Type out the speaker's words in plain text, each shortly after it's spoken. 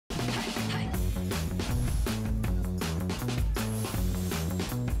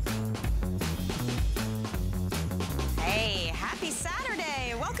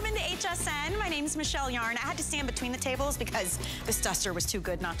Items Michelle yarn. I had to stand between the tables because this duster was too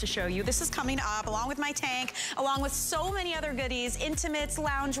good not to show you. This is coming up along with my tank, along with so many other goodies, intimates,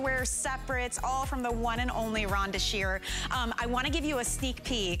 loungewear, separates, all from the one and only Rhonda Shear. I want to give you a sneak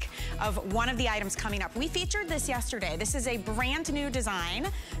peek of one of the items coming up. We featured this yesterday. This is a brand new design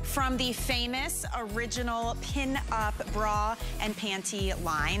from the famous original pin-up bra and panty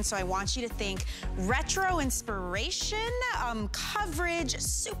line. So I want you to think retro inspiration, coverage,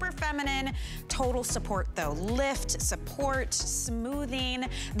 super feminine, total support though. Lift, support, smoothing.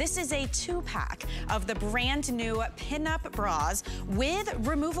 This is a 2-pack of the brand new pin-up bras with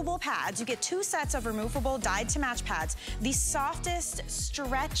removable pads. You get 2 sets of removable dyed to match pads. The softest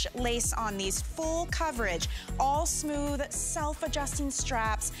stretch lace on these, full coverage, all smooth, self-adjusting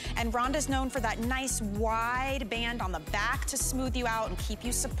straps. And Rhonda's known for that nice wide band on the back to smooth you out and keep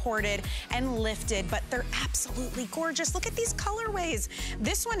you supported and lifted, but they're absolutely gorgeous. Look at these colorways.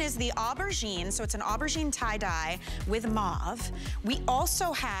 This one is the aubergine, so it's an aubergine tie-dye with mauve. We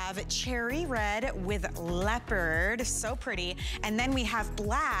also have cherry red with leopard, so pretty. And then we have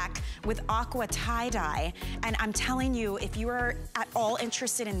black with aqua tie-dye. And I'm telling you, if you are at all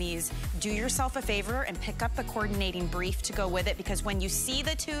interested in these, do yourself a favor and pick up the coordinating brief to go with it, because when you see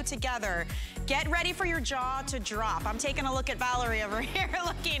the two together, get ready for your jaw to drop. I'm taking a look at Valerie over here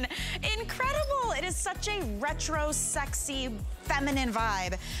looking incredible. It is such a retro, sexy, feminine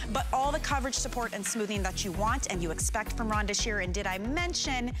vibe, but all the coverage, support, and smoothing that you want and you expect from Rhonda Shear. And did I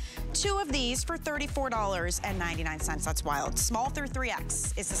mention 2 of these for $34.99? That's wild. Small through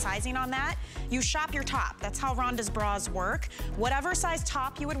 3X is the sizing on that. You shop your top. That's how Rhonda's bras work. Whatever size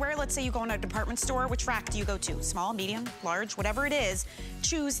top you would wear, let's say you go in a department store, which rack do you go to? Small, medium, large, whatever it is,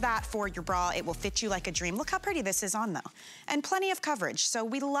 choose that for your bra. It will fit you like a dream. Look how pretty this is on though. And plenty of coverage. So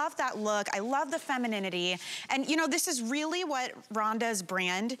we love that look. I love the femininity. And you know, this is really what Rhonda's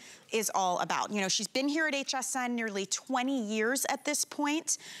brand is all about. You know, she's been here at HSN nearly 20 years at this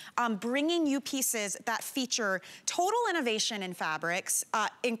point, bringing you pieces that feature total innovation in fabrics,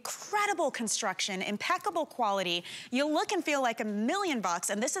 incredible construction, impeccable quality. You look and feel like $1,000,000,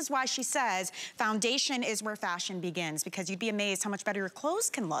 and this is why she says foundation is where fashion begins, because you'd be amazed how much better your clothes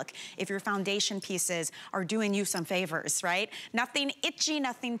can look if your foundation pieces are doing you some favors, right? Nothing itchy,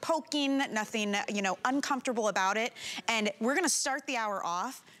 nothing poking, nothing, you know, uncomfortable about it. And we're gonna start the hour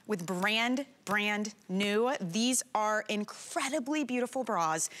off with brand new. These are incredibly beautiful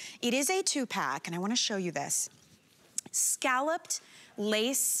bras. It is a 2-pack, and I wanna show you this. Scalloped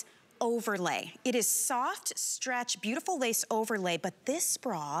lace overlay. It is soft, stretch, beautiful lace overlay, but this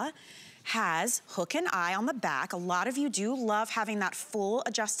bra has hook and eye on the back. A lot of you do love having that full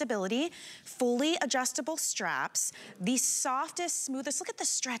adjustability, fully adjustable straps, the softest, smoothest. Look at the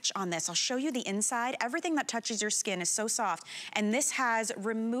stretch on this. I'll show you the inside. Everything that touches your skin is so soft. And this has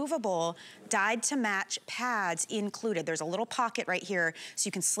removable dyed to match pads included. There's a little pocket right here, so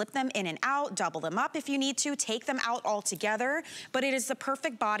you can slip them in and out, double them up if you need to, take them out all together. But it is the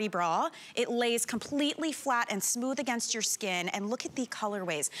perfect body bra. It lays completely flat and smooth against your skin. And look at the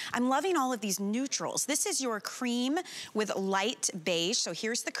colorways. I'm loving all of these neutrals. This is your cream with light beige. So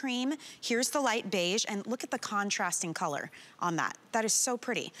here's the cream, here's the light beige, and look at the contrasting color on that. That is so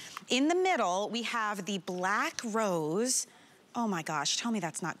pretty. In the middle, we have the black rose. Oh my gosh, tell me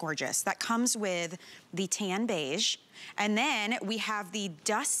that's not gorgeous. That comes with the tan beige. And then we have the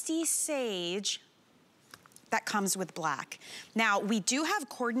dusty sage that comes with black. Now, we do have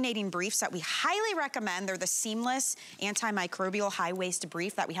coordinating briefs that we highly recommend. They're the seamless antimicrobial high-waist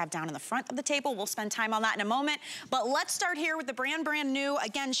brief that we have down in the front of the table. We'll spend time on that in a moment. But let's start here with the brand new.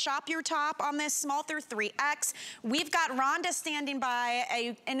 Again, shop your top on this, small through 3X. We've got Rhonda standing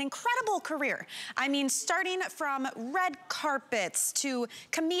by an incredible career. I mean, starting from red carpets to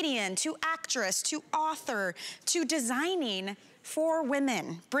comedian, to actress, to author, to designing for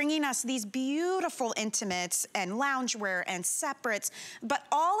women, bringing us these beautiful intimates and loungewear and separates, but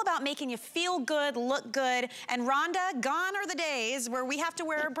all about making you feel good, look good. And Rhonda, gone are the days where we have to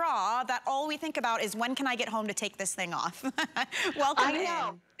wear a bra that all we think about is when can I get home to take this thing off. Welcome I know.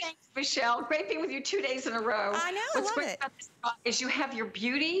 in. Thanks, Michelle. Great being with you 2 days in a row. I know, What's love great it. about this bra is you have your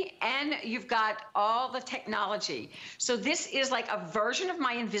beauty and you've got all the technology. So this is like a version of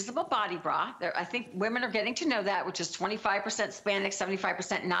my invisible body bra. I think women are getting to know that, which is 25% spandex,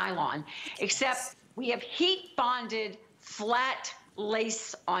 75% nylon, except we have heat bonded flat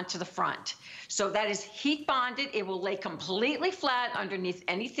lace onto the front. So that is heat bonded. It will lay completely flat underneath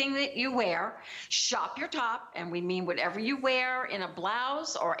anything that you wear. Shop your top, and we mean whatever you wear in a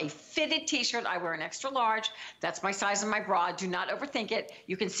blouse or a fitted t-shirt. I wear an extra large. That's my size of my bra. Do not overthink it.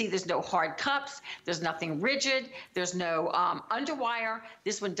 You can see there's no hard cups. There's nothing rigid. There's no underwire.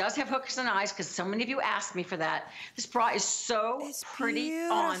 This one does have hooks and eyes because so many of you asked me for that. This bra is so pretty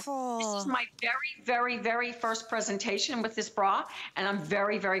on. This is my very, very, very first presentation with this bra, and I'm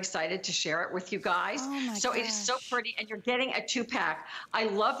very, very excited to share it with you guys. So it is so pretty, and you're getting a 2-pack. I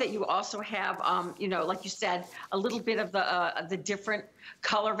love that you also have, you know, like you said, a little bit of the different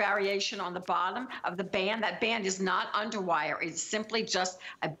color variation on the bottom of the band. That band is not underwire. It's simply just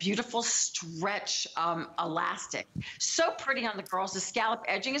a beautiful stretch elastic. So pretty on the girls. The scallop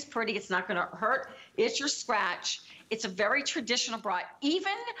edging is pretty. It's not going to hurt. It's your scratch. It's a very traditional bra.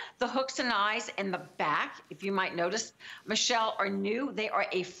 Even the hooks and eyes in the back, if you might notice, Michelle, are new. They are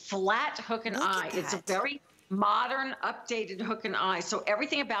a flat hook and eye. It's a very modern, updated hook and eye. So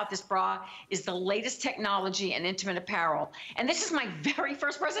everything about this bra is the latest technology and intimate apparel. And this is my very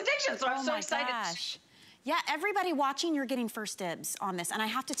first presentation, so I'm so excited. Gosh. Yeah, everybody watching, you're getting first dibs on this. And I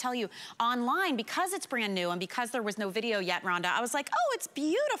have to tell you, online, because it's brand new and because there was no video yet, Rhonda, I was like, oh, it's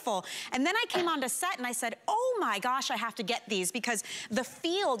beautiful. And then I came onto set and I said, oh my gosh, I have to get these because the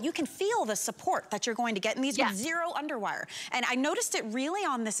feel, you can feel the support that you're going to get in these with zero underwire. And I noticed it really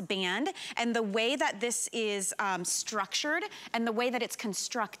on this band and the way that this is structured and the way that it's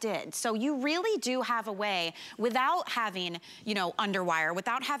constructed. So you really do have a way without having, you know, underwire,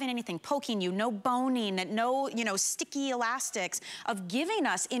 without having anything poking you, no boning, no, you know, sticky elastics, of giving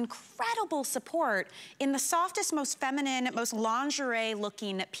us incredible support in the softest, most feminine, most lingerie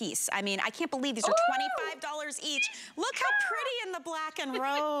looking piece. I mean, I can't believe these are $25 each. Look how pretty in the black and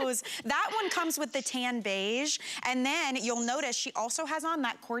rose. That one comes with the tan beige. And then you'll notice she also has on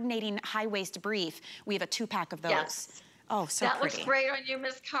that coordinating high waist brief. We have a 2-pack of those. Yes. Oh, so that pretty. Looks great on you,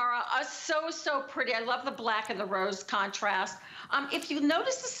 Miss Cara. So pretty. I love the black and the rose contrast. If you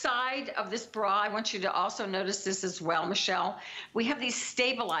notice the side of this bra, I want you to also notice this as well, Michelle. We have these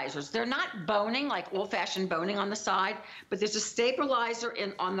stabilizers. They're not boning, like old-fashioned boning on the side, but there's a stabilizer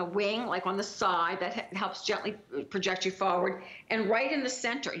on the wing, like on the side, that helps gently project you forward. And right in the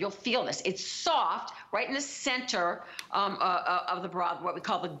center, you'll feel this. It's soft, right in the center of the bra, what we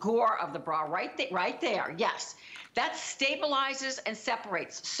call the gore of the bra, right there, yes. That stabilizes and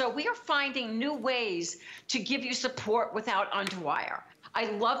separates. So we are finding new ways to give you support without underwire.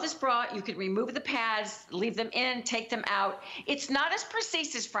 I love this bra. You can remove the pads, leave them in, take them out. It's not as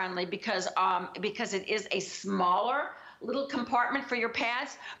prosthesis friendly because it is a smaller little compartment for your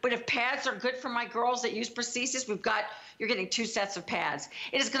pads. But if pads are good for my girls that use prosthesis, you're getting 2 sets of pads.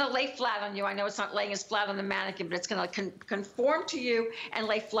 It is going to lay flat on you. I know it's not laying as flat on the mannequin, but it's going to conform to you and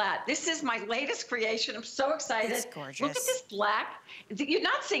lay flat. This is my latest creation. I'm so excited. It's gorgeous. Look at this black. You're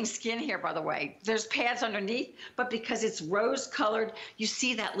not seeing skin here, by the way. There's pads underneath, but because it's rose colored, you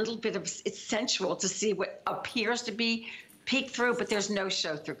see that little bit of, it's sensual to see what appears to be peek through, but there's no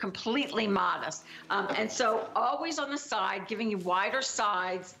show through, completely modest. And so always on the side, giving you wider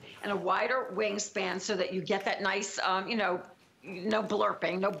sides and a wider wingspan so that you get that nice, you know, no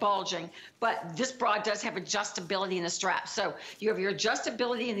blurping, no bulging, but this bra does have adjustability in the straps. So you have your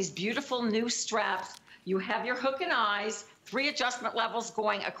adjustability in these beautiful new straps. You have your hook and eyes, 3 adjustment levels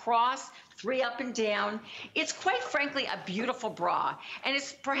going across, 3 up and down. It's quite frankly a beautiful bra, and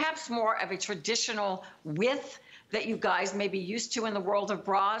it's perhaps more of a traditional width that you guys may be used to in the world of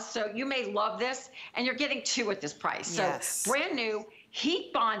bras. So you may love this, and you're getting 2 at this price. Yes. So brand new,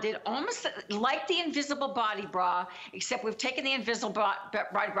 heat bonded, almost like the invisible body bra, except we've taken the invisible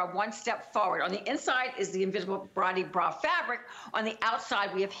body bra 1 step forward. On the inside is the invisible body bra fabric. On the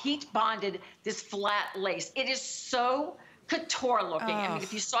outside, we have heat bonded this flat lace. It is so couture looking. I mean,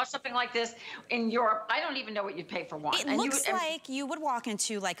 if you saw something like this in Europe, I don't even know what you'd pay for one. It looks like you would walk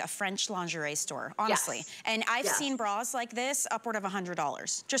into like a French lingerie store, honestly. Yes. And I've seen bras like this upward of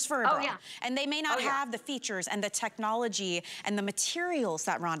 $100 just for a bra. Yeah. And they may not have the features and the technology and the materials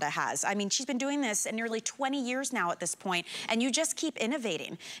that Rhonda has. I mean, she's been doing this in nearly 20 years now at this point, and you just keep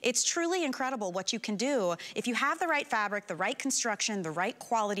innovating. It's truly incredible what you can do if you have the right fabric, the right construction, the right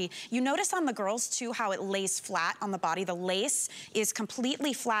quality. You notice on the girls too how it lays flat on the body, the lace lace is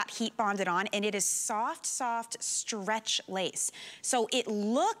completely flat, heat bonded on, and it is soft, soft stretch lace. So it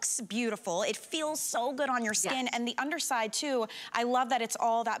looks beautiful. It feels so good on your skin. And the underside too, I love that it's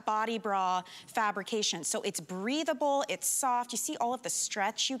all that body bra fabrication. So it's breathable, it's soft. You see all of the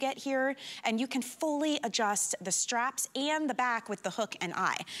stretch you get here, and you can fully adjust the straps and the back with the hook and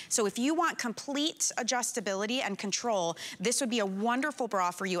eye. So if you want complete adjustability and control, this would be a wonderful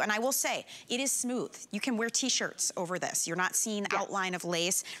bra for you. And I will say, it is smooth. You can wear t-shirts over this. You're not seeing the outline of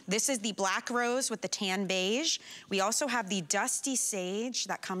lace. This is the black rose with the tan beige. We also have the dusty sage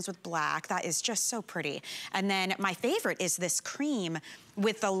that comes with black. That is just so pretty. And then my favorite is this cream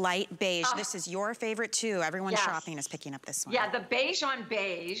with the light beige. This is your favorite too. Everyone shopping is picking up this one. Yeah, the beige on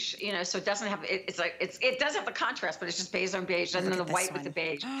beige, you know, so it doesn't have, it does have the contrast, but it's just beige on beige, and then the white with the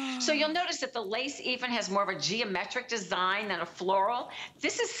beige. So you'll notice that the lace even has more of a geometric design than a floral.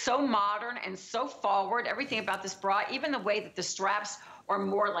 This is so modern and so forward. Everything about this bra, even the way that the straps are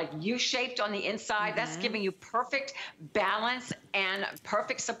more like U-shaped on the inside, that's giving you perfect balance and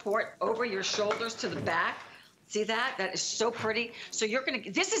perfect support over your shoulders to the back. See that? That is so pretty. So you're gonna,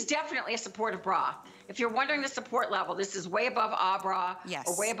 this is definitely a supportive bra. If you're wondering the support level, this is way above our bra,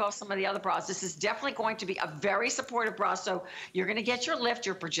 or way above some of the other bras. This is definitely going to be a very supportive bra. So you're gonna get your lift,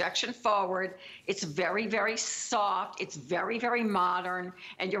 your projection forward. It's very, very soft. It's very, very modern.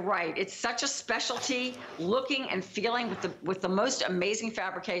 And you're right, it's such a specialty looking and feeling with the most amazing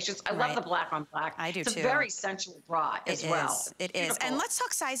fabrications. I love the black on black. I do too. It's a very sensual bra as well. It is. And let's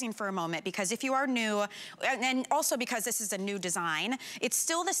talk sizing for a moment, because if you are new, and also because this is a new design, it's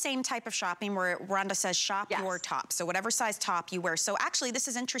still the same type of shopping where Rhonda says shop your top. So whatever size top you wear. So actually this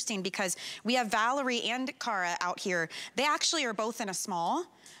is interesting because we have Valerie and Cara out here. They actually are both in a small,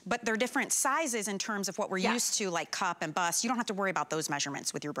 but they're different sizes in terms of what we're used to, like cup and bust. You don't have to worry about those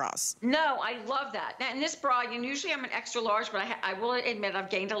measurements with your bras. No, I love that. Now, in this bra, usually I'm an extra large, but I will admit I've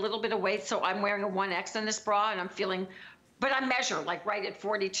gained a little bit of weight, so I'm wearing a 1X in this bra, and I'm feeling, but I measure like right at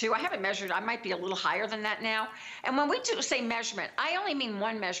 42. I haven't measured, I might be a little higher than that now. And when we do say measurement, I only mean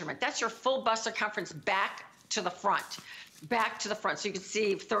one measurement. That's your full bust circumference back to the front. Back to the front, so you can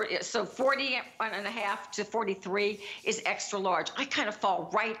see 30, so 40.5 to 43 is extra large. I kind of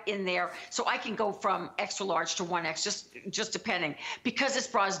fall right in there, so I can go from extra large to 1X, just depending. Because this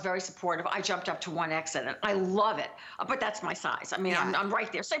bra is very supportive, I jumped up to 1X in it. I love it, but that's my size. I mean, I'm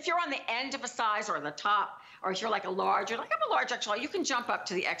right there. So if you're on the end of a size or the top, or if you're like a large, you're like, I'm a large extra large, you can jump up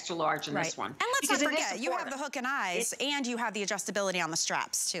to the extra large in this one. And let's not forget, you have the hook and eyes, and you have the adjustability on the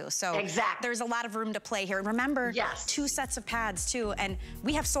straps too. So there's a lot of room to play here. Remember, 2 sets of pads too, and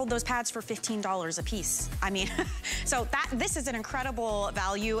we have sold those pads for $15 a piece. I mean, so this is an incredible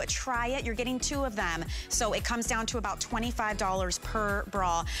value. Try it, you're getting 2 of them. So it comes down to about $25 per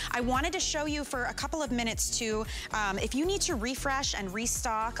bra. I wanted to show you for a couple of minutes too, if you need to refresh and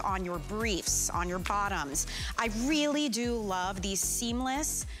restock on your briefs, on your bottoms, I really do love these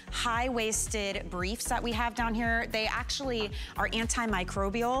seamless, high-waisted briefs that we have down here. They actually are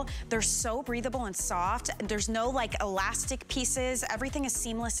antimicrobial. They're so breathable and soft. There's no like elastic pieces. Everything is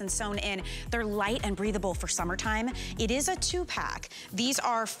seamless and sewn in. They're light and breathable for summertime. It is a 2-pack. These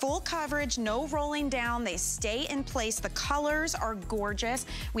are full coverage, no rolling down. They stay in place. The colors are gorgeous.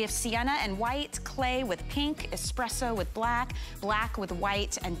 We have sienna and white, clay with pink, espresso with black, black with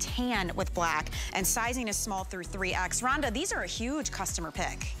white, and tan with black. And sizing is small through 3X. Rhonda, these are a huge customer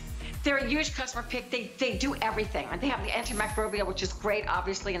pick. They're a huge customer pick. They do everything. They have the antimicrobial, which is great,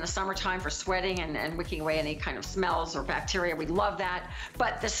 obviously, in the summertime for sweating and wicking away any kind of smells or bacteria. We love that.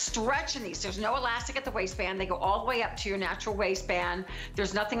 But the stretch in these, there's no elastic at the waistband. They go all the way up to your natural waistband.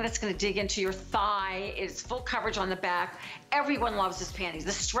 There's nothing that's going to dig into your thigh. It's full coverage on the back. Everyone loves this panties.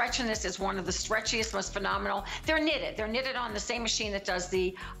 The stretch in this is one of the stretchiest, most phenomenal. They're knitted. They're knitted on the same machine that does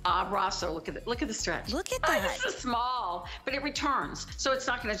the bra. So look at the stretch. Look at that. This is small, but it returns. So it's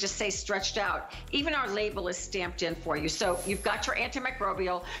not going to just say stretched out. Even our label is stamped in for you. So you've got your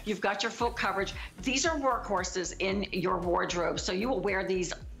antimicrobial, you've got your full coverage. These are workhorses in your wardrobe. So you will wear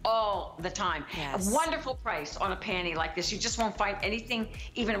these all the time. A wonderful price on a panty like this. You just won't find anything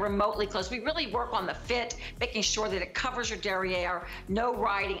even remotely close. We really work on the fit, making sure that it covers your derriere, no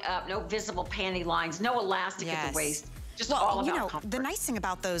riding up, no visible panty lines, no elastic at the waist. Just all about comfort. The nice thing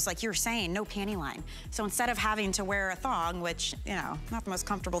about those, like you're saying, no panty line. So instead of having to wear a thong, which, you know, not the most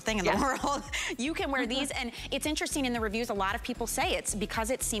comfortable thing in the world, you can wear these. And it's interesting in the reviews, a lot of people say it's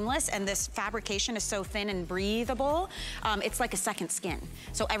because it's seamless and this fabrication is so thin and breathable, it's like a second skin.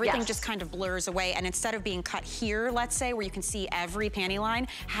 So everything just kind of blurs away. And instead of being cut here, let's say, where you can see every panty line,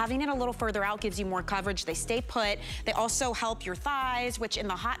 having it a little further out gives you more coverage. They stay put. They also help your thighs, which in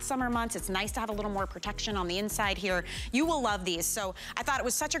the hot summer months, it's nice to have a little more protection on the inside here. You will love these. So I thought it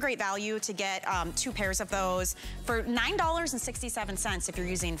was such a great value to get 2 pairs of those for $9.67 if you're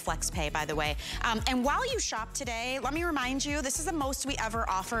using FlexPay, by the way. And while you shop today, let me remind you, this is the most we ever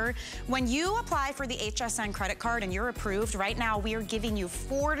offer. When you apply for the HSN credit card and you're approved, right now we are giving you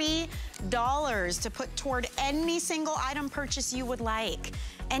 $40 to put toward any single item purchase you would like.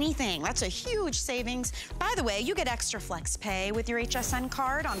 Anything. That's a huge savings. By the way, you get extra flex pay with your HSN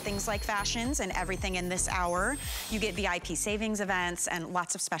card on things like fashions and everything in this hour. You get VIP savings events and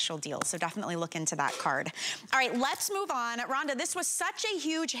lots of special deals, so definitely look into that card. All right, let's move on. Rhonda, this was such a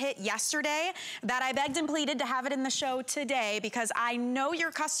huge hit yesterday that I begged and pleaded to have it in the show today because I know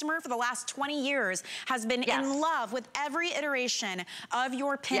your customer for the last 20 years has been in love with every iteration of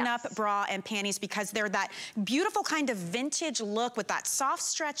your pinup bra and panties because they're that beautiful kind of vintage look with that soft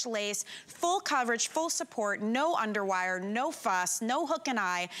stretch lace, full coverage, full support, no underwire, no fuss, no hook and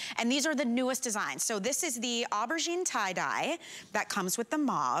eye, and these are the newest designs. So this is the aubergine tie-dye that comes with the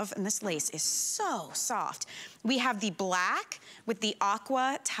mauve, and this lace is so soft. We have the black with the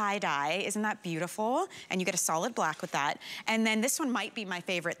aqua tie-dye. Isn't that beautiful? And you get a solid black with that. And then this one might be my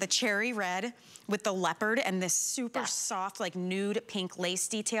favorite, the cherry red with the leopard and this super soft, like nude pink lace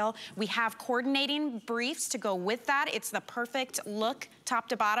detail. We have coordinating briefs to go with that. It's the perfect look top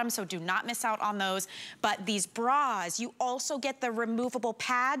to bottom, so do not miss out on those. But these bras, you also get the removable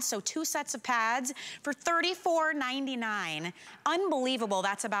pads, so 2 sets of pads for $34.99. Unbelievable,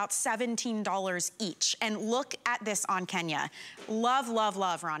 that's about $17 each. And look at this on Kenya. Love, love,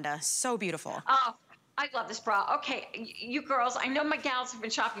 love, Rhonda. So beautiful. Oh, I love this bra. Okay, you girls, I know my gals have been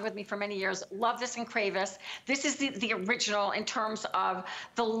shopping with me for many years. Love this and crave this. This is the original in terms of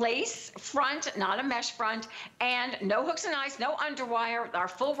the lace front, not a mesh front, and no hooks and eyes, no underwire, our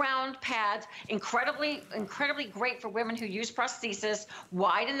full round pads. Incredibly, incredibly great for women who use prosthesis.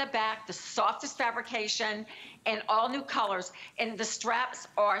 Wide in the back, the softest fabrication, and all new colors. And the straps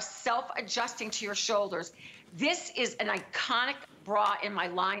are self-adjusting to your shoulders. This is an iconic bra in my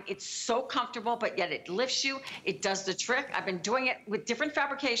line. It's so comfortable, but yet it lifts you. It does the trick. I've been doing it with different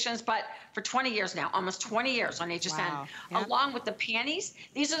fabrications, but for 20 years now, almost 20 years on HSN. Wow. Yep. Along with the panties,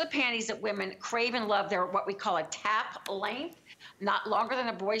 these are the panties that women crave and love. They're what we call a tap length, not longer than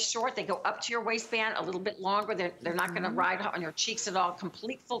a boy's short. They go up to your waistband, a little bit longer. They're not gonna ride on your cheeks at all,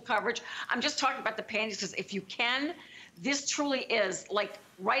 complete full coverage. I'm just talking about the panties because if you can, this truly is like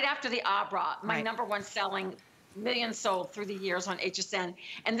right after the bra, my #1 selling, millions sold through the years on HSN,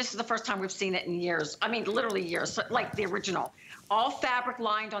 and this is the first time we've seen it in years. I mean, literally years, like the original. All fabric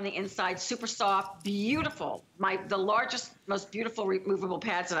lined on the inside, super soft, beautiful. The largest, most beautiful removable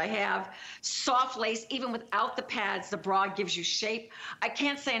pads that I have. Soft lace, even without the pads, the bra gives you shape. I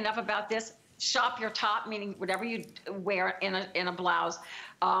can't say enough about this. Shop your top, meaning whatever you wear in a blouse.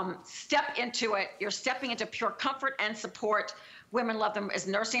 Step into it. You're stepping into pure comfort and support. Women love them as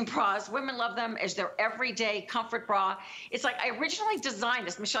nursing bras. Women love them as their everyday comfort bra. It's like I originally designed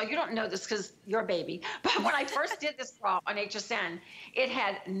this. Michelle, you don't know this because you're a baby. But when I first did this bra on HSN, it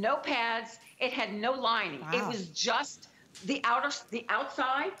had no pads. It had no lining. Wow. It was just the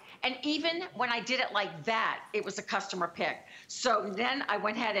outside. And even when I did it like that, it was a customer pick. So then I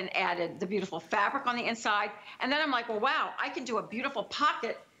went ahead and added the beautiful fabric on the inside. And then I'm like, well, wow, I can do a beautiful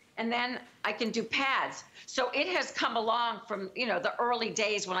pocket and then I can do pads. So it has come along from, you know, the early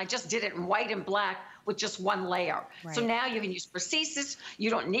days when I just did it in white and black with just one layer. Right. So now you can use prosthesis.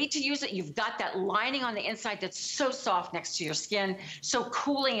 You don't need to use it. You've got that lining on the inside that's so soft next to your skin, so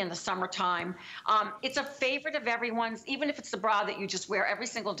cooling in the summertime. It's a favorite of everyone's, even if it's the bra that you just wear every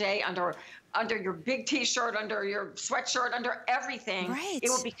single day under your big t-shirt, under your sweatshirt, under everything. Right. It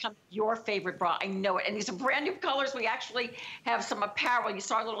will become your favorite bra. I know it. And these are brand new colors. We actually have some apparel. You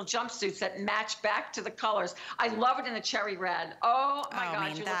saw our little jumpsuits that match back to the colors. I love it in the cherry red. Oh my gosh.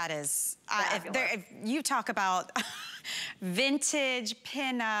 I mean, that is, if you talk about vintage,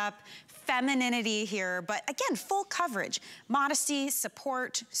 pinup, femininity here, but again, full coverage, modesty,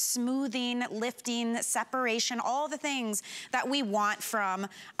 support, smoothing, lifting, separation, all the things that we want from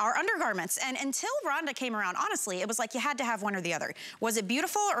our undergarments. And until Rhonda came around, honestly, it was like you had to have one or the other. Was it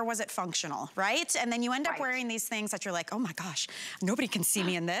beautiful or was it functional, right? And then you end up wearing these things that you're like, oh my gosh, nobody can see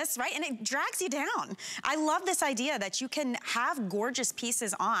me in this, right? And it drags you down. I love this idea that you can have gorgeous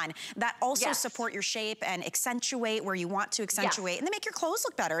pieces on that also support your shape and accentuate where you want to accentuate and then make your clothes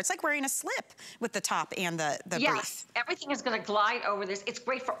look better. It's like wearing a slip with the top and the brief. Everything is going to glide over this. It's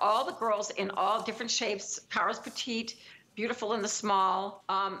great for all the girls in all different shapes. Paris petite, beautiful in the small,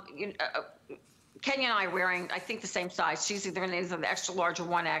 Kenya and I are wearing, I think, the same size. She's either in the extra large or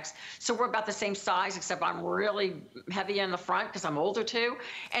 1X. So we're about the same size, except I'm really heavy in the front because I'm older too.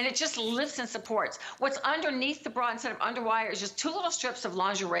 And it just lifts and supports. What's underneath the bra instead of underwire is just 2 little strips of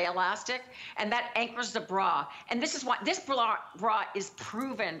lingerie elastic, and that anchors the bra. And this is why this bra is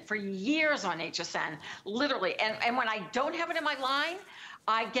proven for years on HSN, literally. And when I don't have it in my line,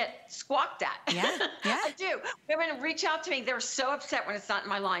 I get squawked at. Yeah, yeah. I do. Women reach out to me. They're so upset when it's not in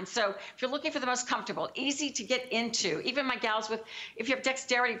my line. So if you're looking for the most comfortable, easy to get into, even my gals with, if you have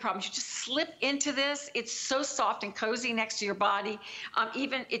dexterity problems, you just slip into this. It's so soft and cozy next to your body.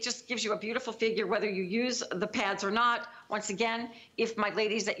 Even it just gives you a beautiful figure, whether you use the pads or not. Once again, if my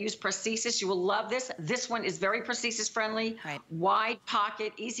ladies that use prosthesis, you will love this. This one is very prosthesis friendly, right. Wide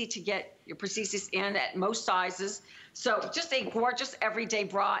pocket, easy to get your prosthesis in at most sizes. So just a gorgeous everyday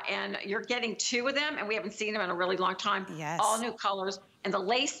bra, and you're getting 2 of them, and we haven't seen them in a really long time. Yes. All new colors, and the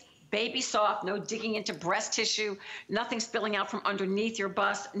lace, baby soft, no digging into breast tissue, nothing spilling out from underneath your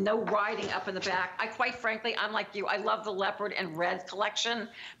bust, no riding up in the back. I quite frankly, I'm like you, I love the leopard and red collection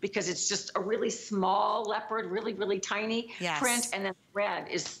because it's just a really small leopard, really, really tiny print, and then red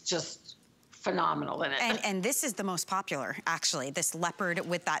is just phenomenal in it. And this is the most popular, actually, this leopard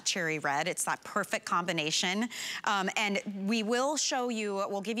with that cherry red. It's that perfect combination. And we will show you,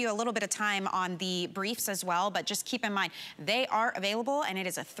 we'll give you a little bit of time on the briefs as well, but just keep in mind, they are available and it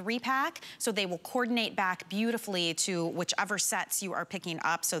is a 3-pack, so they will coordinate back beautifully to whichever sets you are picking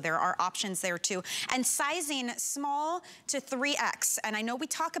up. So there are options there too. And sizing small to 3X. And I know we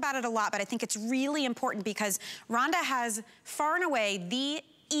talk about it a lot, but I think it's really important because Rhonda has far and away the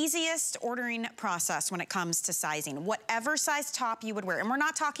easiest ordering process when it comes to sizing. Whatever size top you would wear, and we're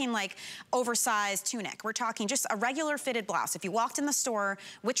not talking like oversized tunic, we're talking just a regular fitted blouse. If you walked in the store,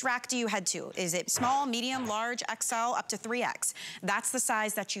 which rack do you head to? Is it small, medium, large, XL, up to 3X? That's the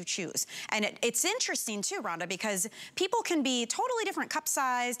size that you choose. And it's interesting too, Rhonda, because people can be totally different cup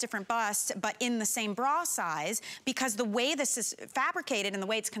size, different bust, but in the same bra size, because the way this is fabricated and the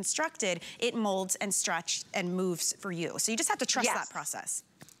way it's constructed, it molds and stretches and moves for you. So you just have to trust that process.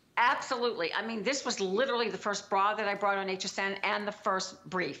 Absolutely. I mean, this was literally the first bra that I brought on HSN and the first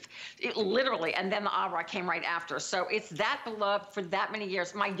brief. It literally, and then the bra came right after. So it's that beloved for that many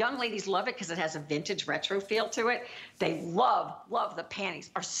years. My young ladies love it because it has a vintage retro feel to it. They love the panties.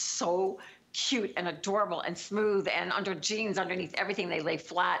 Are so cute and adorable and smooth, and under jeans, underneath everything, they lay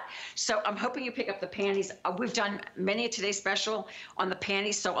flat. So I'm hoping you pick up the panties. We've done many a Today Special on the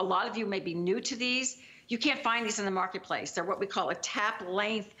panties, so a lot of you may be new to these. You can't find these in the marketplace. They're what we call a tap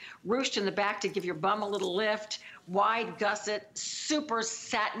length, ruched in the back to give your bum a little lift, wide gusset, super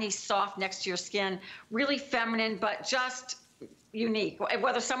satiny soft next to your skin, really feminine, but just unique.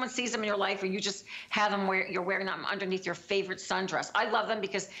 Whether someone sees them in your life or you just have them where you're wearing them underneath your favorite sundress. I love them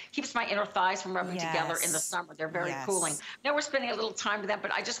because it keeps my inner thighs from rubbing together in the summer. They're very cooling. Now we're spending a little time with them,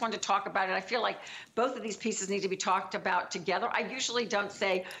 but I just wanted to talk about it. I feel like both of these pieces need to be talked about together. I usually don't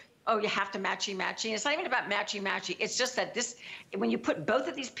say, oh, you have to matchy-matchy. It's not even about matchy-matchy. It's just that this, when you put both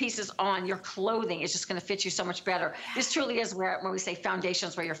of these pieces on, your clothing is just going to fit you so much better. This truly is where, when we say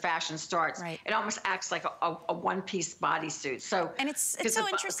foundations, where your fashion starts. Right. It almost acts like a one-piece bodysuit. So, and it's so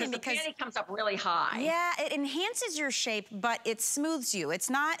interesting because the panty comes up really high. Yeah, it enhances your shape, but it smooths you.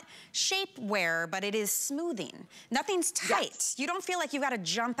 It's not shapewear, but it is smoothing. Nothing's tight. Yes. You don't feel like you've got to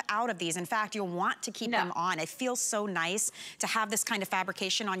jump out of these. In fact, you'll want to keep them on. It feels so nice to have this kind of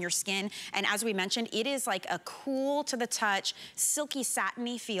fabrication on your skin. And as we mentioned, it is like a cool to the touch, silky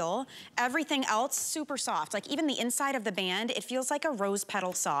satiny feel. Everything else super soft. Like even the inside of the band, it feels like a rose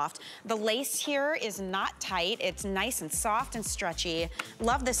petal soft. The lace here is not tight. It's nice and soft and stretchy.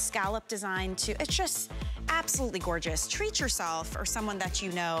 Love the scallop design too. It's just absolutely gorgeous. Treat yourself or someone that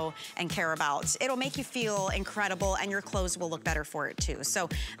you know and care about. It'll make you feel incredible and your clothes will look better for it too. So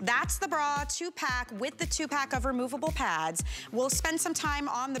that's the bra 2-pack with the 2-pack of removable pads. We'll spend some time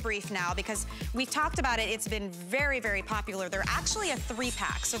on the brief now because we've talked about it. It's been very, very popular. They're actually a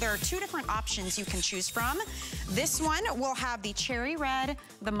 3-pack. So there are 2 different options you can choose from. This one will have the cherry red,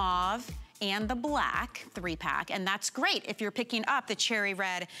 the mauve, and the black 3-pack. And that's great if you're picking up the cherry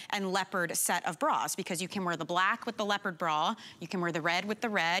red and leopard set of bras because you can wear the black with the leopard bra, you can wear the red with the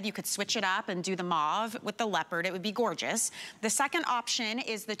red, you could switch it up and do the mauve with the leopard. It would be gorgeous. The second option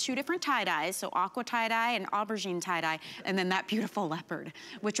is the 2 different tie-dyes, so aqua tie-dye and aubergine tie-dye, and then that beautiful leopard,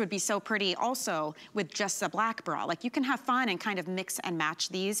 which would be so pretty also with just the black bra. Like you can have fun and kind of mix and match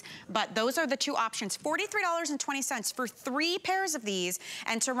these, but those are the 2 options. $43.20 for 3 pairs of these.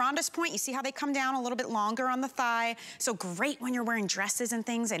 And to Rhonda's point, you see See how they come down a little bit longer on the thigh? So great when you're wearing dresses and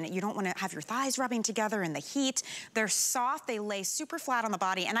things and you don't want to have your thighs rubbing together in the heat. They're soft, they lay super flat on the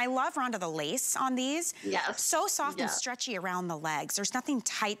body. And I love, Rhonda, the lace on these. Yes. So soft and stretchy around the legs. There's nothing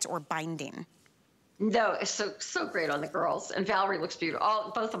tight or binding. No, it's so great on the girls. And Valerie looks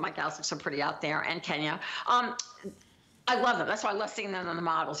beautiful. Both of my gals look so pretty out there, and Kenya. I love them. That's why I love seeing them on the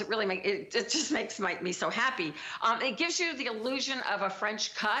models. It really it just makes me so happy. It gives you the illusion of a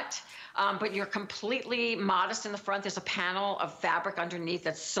French cut, but you're completely modest in the front. There's a panel of fabric underneath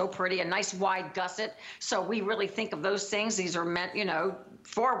that's so pretty, a nice wide gusset. So we really think of those things. These are meant, you know,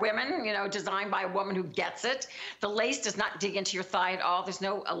 for women, you know, designed by a woman who gets it. The lace does not dig into your thigh at all. There's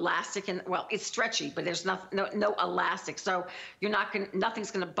no elastic, and well, it's stretchy, but there's no elastic. So you're not going, nothing's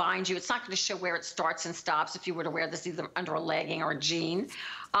going to bind you. It's not going to show where it starts and stops if you were to wear this either under a legging or a jean.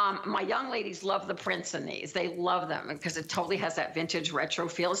 My young ladies love the prints in these. They love them because it totally has that vintage retro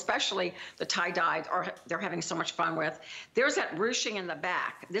feel, especially the tie-dyed, or they're having so much fun with. There's that ruching in the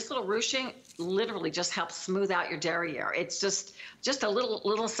back. This little ruching literally just helps smooth out your derriere. It's just a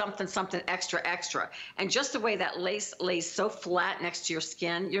little something extra. And just the way that lace lays so flat next to your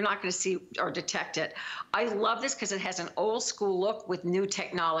skin, you're not going to see or detect it. I love this because it has an old school look with new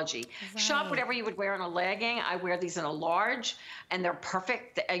technology. Right. Shop whatever you would wear in a legging. I wear these in a large, and they're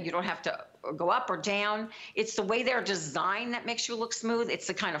perfect. You don't have to go up or down. It's the way they're designed that makes you look smooth. It's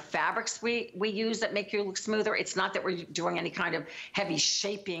the kind of fabrics we use that make you look smoother. It's not that we're doing any kind of heavy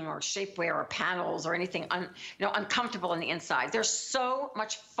shaping or shapewear or panels or anything uncomfortable on the inside. They're so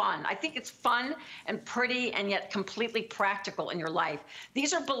much fun. I think it's fun and pretty and yet completely practical in your life.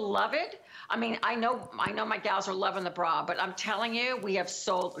 These are beloved. I mean, I know my gals are loving the bra, but I'm telling you, we have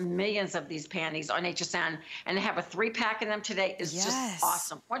sold millions of these panties on HSN, and to have a 3-pack in them today is just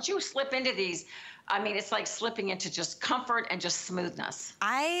awesome. Once you slip into these, I mean, it's like slipping into just comfort and just smoothness.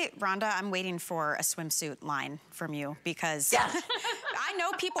 Rhonda, I'm waiting for a swimsuit line from you because I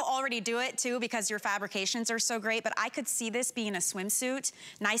know people already do it too because your fabrications are so great, but I could see this being a swimsuit.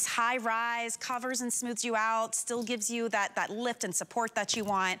 Nice high rise, covers and smooths you out, still gives you that lift and support that you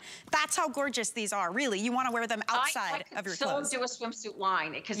want. That's how gorgeous these are, really. You want to wear them outside of your clothes. So do a swimsuit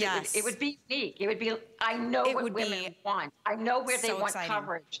line because it would be unique. It would be, I know what women want. I know where they want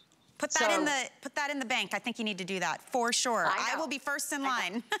coverage. Put that in the bank. I think you need to do that for sure. I will be first in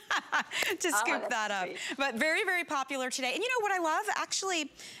line to scoop that up. But very, very popular today. And you know what I love?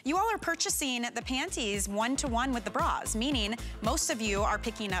 Actually, you all are purchasing the panties 1-to-1 with the bras, meaning most of you are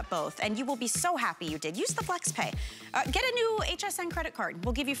picking up both, and you will be so happy you did. Use the FlexPay. Get a new HSN credit card.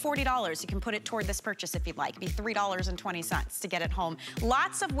 We'll give you $40. You can put it toward this purchase if you'd like. It'd be $3.20 to get it home.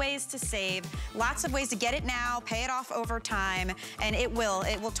 Lots of ways to save. Lots of ways to get it now, pay it off over time, and it will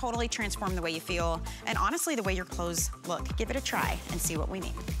totally transform the way you feel and honestly the way your clothes look. Give it a try and see what we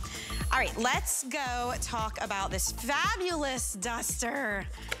mean. All right, let's go talk about this fabulous duster.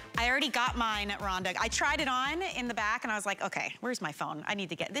 I already got mine, Rhonda. I tried it on in the back and I was like, okay, where's my phone? I need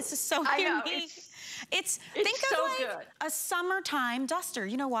to get, this is so unique. It's think of like a summertime duster.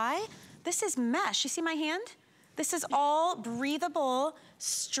 You know why? This is mesh. You see my hand? This is all breathable,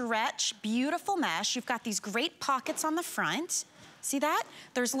 stretch, beautiful mesh. You've got these great pockets on the front. See that?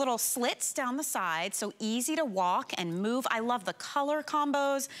 There's little slits down the side, so easy to walk and move. I love the color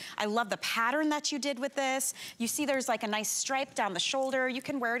combos. I love the pattern that you did with this. You see there's like a nice stripe down the shoulder. You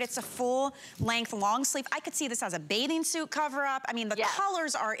can wear it. It's a full length long sleeve. I could see this as a bathing suit cover up. I mean, the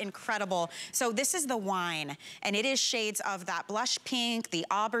colors are incredible. So this is the wine, and it is shades of that blush pink, the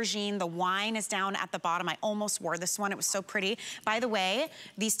aubergine. The wine is down at the bottom. I almost wore this one. It was so pretty. By the way,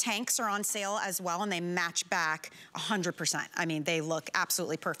 these tanks are on sale as well, and they match back 100%. I mean, they look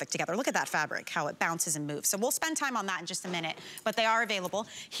absolutely perfect together. Look at that fabric, how it bounces and moves. So we'll spend time on that in just a minute, but they are available.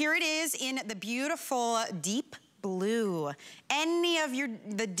 Here it is in the beautiful deep blue. Any of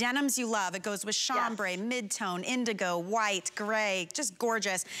the denims you love. It goes with chambray, mid-tone, indigo, white, gray, just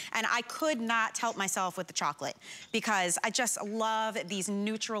gorgeous. And I could not help myself with the chocolate because I just love these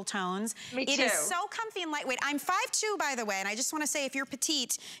neutral tones. Me too. It is so comfy and lightweight. I'm 5'2", by the way, and I just want to say if you're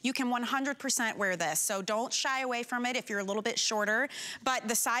petite, you can 100% wear this. So don't shy away from it if you're a little bit shorter. But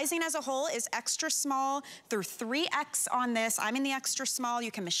the sizing as a whole is extra small through 3X on this. I'm in the extra small.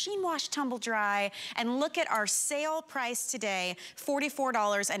 You can machine wash, tumble dry, and look at our sale price today,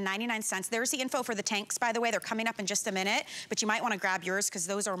 $44.99. There's the info for the tanks, by the way. They're coming up in just a minute, but you might want to grab yours because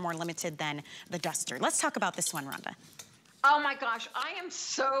those are more limited than the duster. Let's talk about this one, Rhonda. Oh my gosh, I am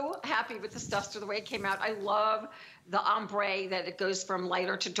so happy with this duster, the way it came out. I love the ombre that it goes from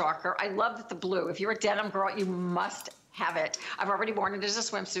lighter to darker. I love that the blue. If you're a denim girl, you must have it. I've already worn it as a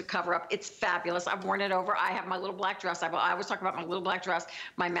swimsuit cover-up. It's fabulous. I've worn it over. I have my little black dress. I always talk about my little black dress,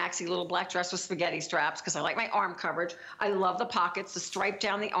 my maxi little black dress with spaghetti straps, because I like my arm coverage. I love the pockets, the stripe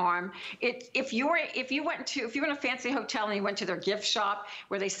down the arm. If you were in a fancy hotel and you went to their gift shop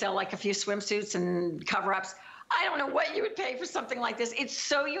where they sell like a few swimsuits and cover-ups, I don't know what you would pay for something like this. It's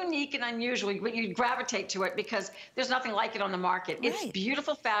so unique and unusual, but you gravitate to it because there's nothing like it on the market. Right. It's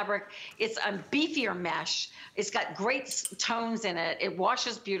beautiful fabric. It's a beefier mesh. It's got great tones in it. It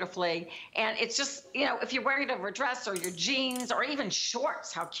washes beautifully. And it's just, you know, if you're wearing it over a dress or your jeans or even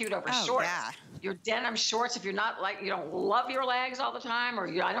shorts, how cute over shorts. Yeah. Your denim shorts, if you're not like, you don't love your legs all the time, or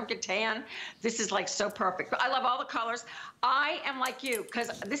I don't get tan, this is like so perfect. But I love all the colors. I am like you, because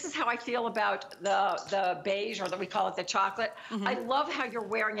this is how I feel about the beige, or that we call it the chocolate. I love how you're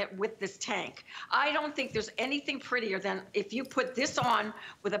wearing it with this tank. I don't think there's anything prettier than if you put this on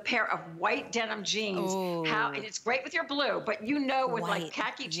with a pair of white denim jeans. And it's great with your blue, but you know, with like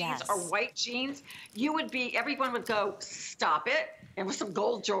khaki jeans or white jeans, you would be, everyone would go, stop it. And with some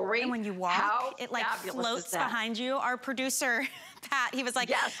gold jewelry. And when you walk, it like floats behind you. Our producer, Pat, he was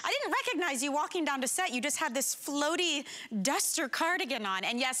like, I didn't recognize you walking down to set. You just had this floaty duster cardigan on.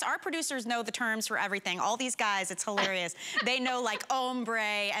 And yes, our producers know the terms for everything. All these guys, it's hilarious. They know like ombre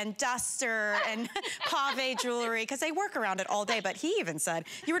and duster and pave jewelry, because they work around it all day. But he even said,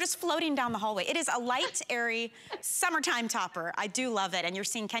 you were just floating down the hallway. It is a light, airy, summertime topper. I do love it. And you're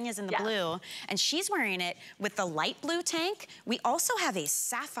seeing Kenya's in the blue, and she's wearing it with the light blue tank. We also have a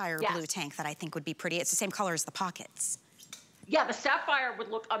sapphire blue tank that I think would be pretty. It's the same color as the pockets. Yeah, the sapphire would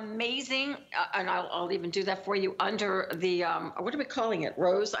look amazing, and I'll even do that for you under the, what are we calling it,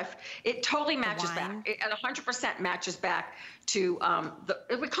 rose? It totally matches back. It 100% matches back to, are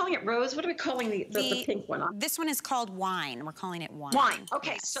we calling it rose? What are we calling the pink one? This one is called wine. We're calling it wine. Wine,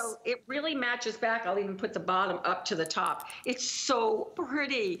 okay, so it really matches back. I'll even put the bottom up to the top. It's so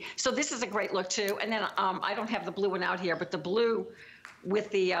pretty. So this is a great look too. And then I don't have the blue one out here, but the blue with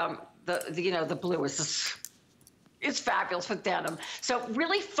the blue is just, it's fabulous with denim. So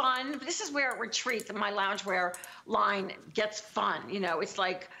really fun. This is where Retreat, my loungewear line, gets fun. You know, it's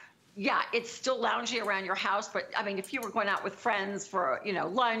like, yeah, it's still loungy around your house, but I mean, if you were going out with friends for, you know,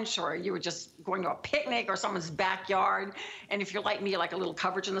 lunch, or you were just going to a picnic or someone's backyard, and if you're like me, you like a little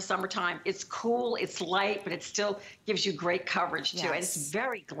coverage in the summertime, it's cool, it's light, but it still gives you great coverage too, and it's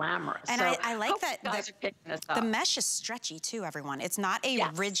very glamorous. And so I like that the mesh is stretchy too, everyone. It's not a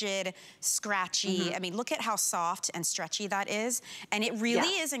rigid, scratchy, I mean, look at how soft and stretchy that is, and it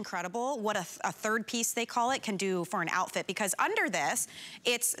really is incredible what a third piece, they call it, can do for an outfit, because under this,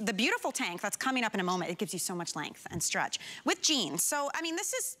 it's the beautiful tank that's coming up in a moment. It gives you so much length and stretch with jeans. So, I mean,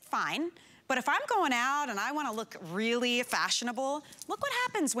 this is fine, but if I'm going out and I want to look really fashionable, look what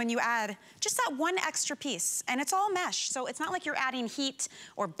happens when you add just that one extra piece, and it's all mesh. So it's not like you're adding heat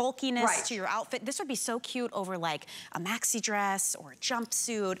or bulkiness to your outfit. This would be so cute over like a maxi dress or a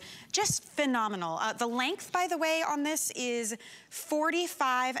jumpsuit. Just phenomenal. The length, by the way, on this is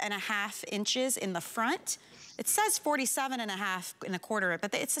 45.5 inches in the front. It says 47.5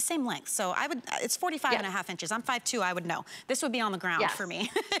 but it's the same length. So it's 45.5 inches. I'm 5'2", I would know. This would be on the ground for me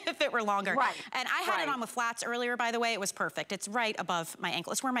if it were longer. And I had it on with flats earlier, by the way. It was perfect. It's right above my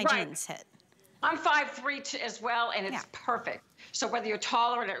ankle. It's where my jeans hit. I'm 5'3" as well, and it's perfect. So whether you're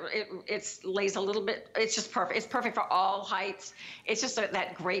taller and it lays a little bit, it's just perfect. It's perfect for all heights. It's just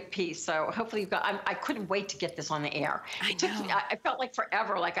that great piece. So hopefully you've got, I couldn't wait to get this on the air. I felt like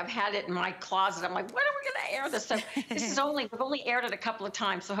forever, like I've had it in my closet. I'm like, when are we going to air this? So this is we've only aired it a couple of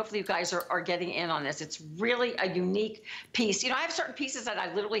times. So hopefully you guys are getting in on this. It's really a unique piece. You know, I have certain pieces that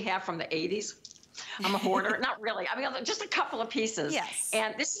I literally have from the 80s. I'm a hoarder. Not really. I mean, just a couple of pieces.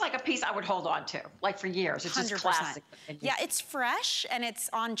 And this is like a piece I would hold on to, like for years. It's just classic. Yeah, it's fresh and it's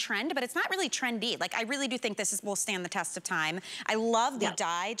on trend, but it's not really trendy. Like, I really do think this will stand the test of time. I love the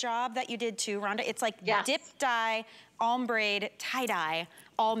dye job that you did too, Rhonda. It's like dip dye, ombre, tie-dye,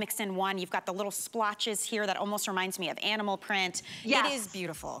 all mixed in one. You've got the little splotches here that almost reminds me of animal print. It is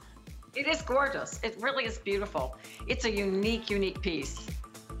beautiful. It is gorgeous. It really is beautiful. It's a unique, unique piece.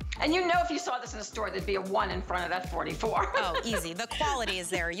 And you know, if you saw this in a store, there'd be a 1 in front of that 44. Oh, easy. The quality is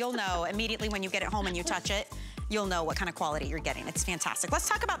there. You'll know immediately when you get it home and you touch it. You'll know what kind of quality you're getting. It's fantastic. Let's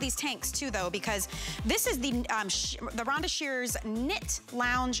talk about these tanks too, though, because this is the Rhonda Shear's Knit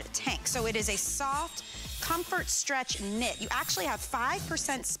Lounge tank. So it is a soft, comfort stretch knit. You actually have 5%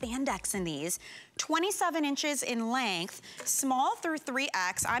 spandex in these, 27 inches in length, small through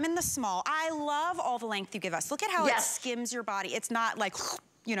 3X. I'm in the small. I love all the length you give us. Look at how it skims your body. It's not like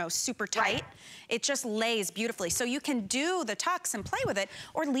you know, super tight. It just lays beautifully. So you can do the tucks and play with it,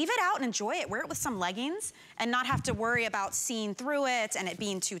 or leave it out and enjoy it. Wear it with some leggings and not have to worry about seeing through it and it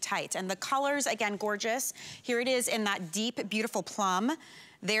being too tight. And the colors, again, gorgeous. Here it is in that deep, beautiful plum.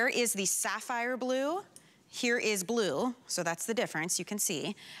 There is the sapphire blue. Here is blue, so that's the difference, you can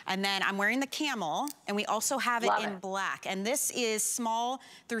see. And then I'm wearing the camel, and we also have it in black. And this is small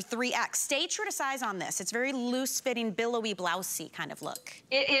through 3X. Stay true to size on this. It's very loose-fitting, billowy, blousey kind of look.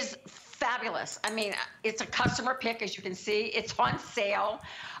 It is fabulous. I mean, it's a customer pick, as you can see. It's on sale.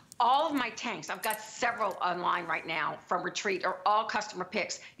 All of my tanks, I've got several online right now from Retreat, are all customer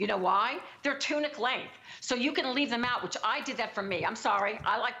picks. You know why? They're tunic length. So you can leave them out, which I did that for me. I'm sorry.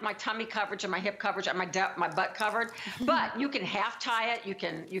 I like my tummy coverage and my hip coverage and my butt covered. But you can half tie it. You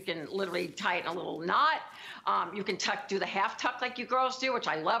can literally tie it in a little knot. You can do the half tuck like you girls do, which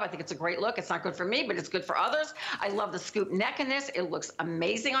I love. I think it's a great look. It's not good for me, but it's good for others. I love the scoop neck in this. It looks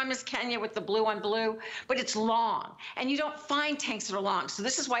amazing on Miss Kenya with the blue on blue, but it's long. And you don't find tanks that are long. So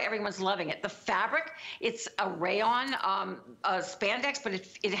this is why everyone's loving it. The fabric, it's a rayon spandex, but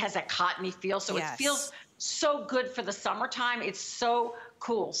it has a cottony feel. So it feels so good for the summertime. It's so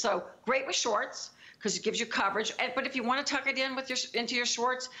cool. So great with shorts, because it gives you coverage. But if you want to tuck it in with into your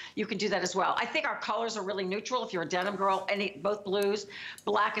shorts, you can do that as well. I think our colors are really neutral. If you're a denim girl, both blues,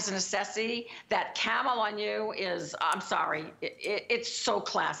 black is a necessity. That camel on you is, I'm sorry, it's so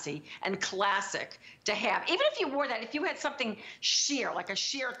classy and classic to have. Even if you wore that, if you had something sheer, like a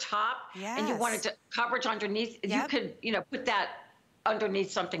sheer top, and you wanted to coverage underneath, you could, you know, put that underneath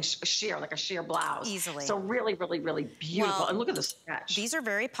something sheer, like a sheer blouse. Easily. So really, really, really beautiful. And look at the stretch. These are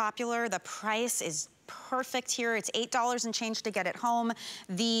very popular. The price is perfect here. It's $8 and change to get it home.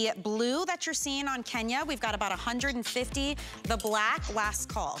 The blue that you're seeing on Kenya, we've got about 150. The black, last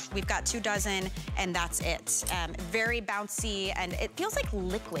call. We've got 2 dozen, and that's it. Very bouncy, and it feels like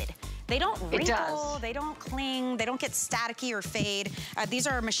liquid. They don't wrinkle, they don't cling, they don't get staticky or fade. These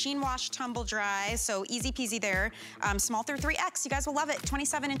are machine wash, tumble dry, so easy peasy there. Small through 3X, you guys will love it.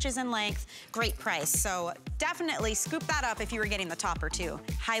 27 inches in length, great price. So definitely scoop that up if you were getting the top or two.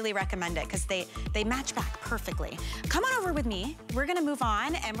 Highly recommend it, because they match back perfectly. Come on over with me. We're gonna move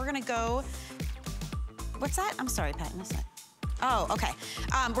on, and we're gonna go, what's that? I'm sorry, Pat, I missed that. Oh, okay.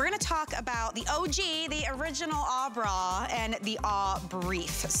 We're gonna talk about the OG, the original AW bra, and the AW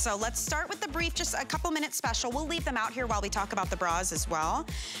brief. So let's start with the brief, just a couple minutes special. We'll leave them out here while we talk about the bras as well.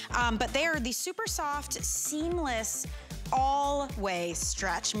 But they are the super soft, seamless, all-way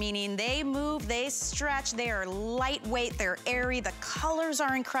stretch, meaning they move, they stretch, they are lightweight, they're airy, the colors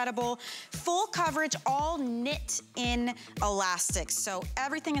are incredible, full coverage, all knit in elastics. So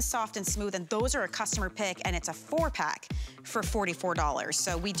everything is soft and smooth, and those are a customer pick, and it's a 4-pack for $44.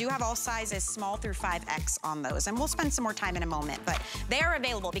 So we do have all sizes, small through 5X on those, and we'll spend some more time in a moment, but they are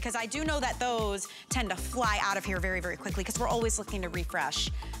available, because I do know that those tend to fly out of here very, very quickly, because we're always looking to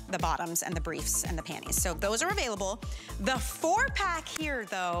refresh the bottoms and the briefs and the panties. So those are available. The 4-pack here,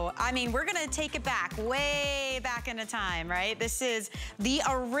 though, I mean, we're gonna take it back, way back into time, right? This is the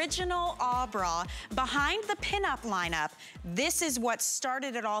original AW bra. Behind the pinup lineup, this is what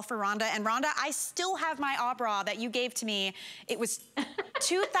started it all for Rhonda. And Rhonda, I still have my AW bra that you gave to me. It was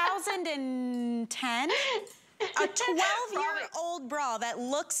 2010. A 12-year-old bra that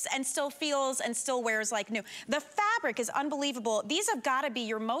looks and still feels and still wears like new. The fabric is unbelievable. These have got to be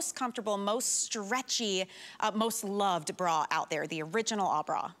your most comfortable, most stretchy, most loved bra out there, the original AW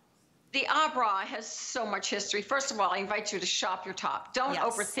bra. The AW bra has so much history. First of all, I invite you to shop your top. Don't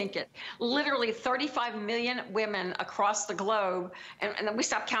overthink it. Literally 35 million women across the globe, and then we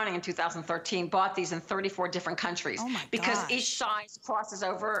stopped counting in 2013, bought these in 34 different countries. Oh my because gosh. Each size crosses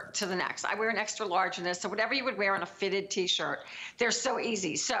over to the next. I wear an extra large in this, so whatever you would wear on a fitted t-shirt, they're so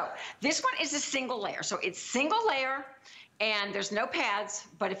easy. So this one is a single layer. So it's single layer, and there's no pads,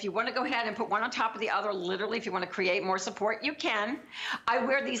 but if you want to go ahead and put one on top of the other, literally, if you want to create more support, you can. I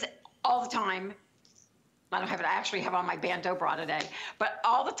wear these all the time. I don't have it, I actually have on my bandeau bra today, but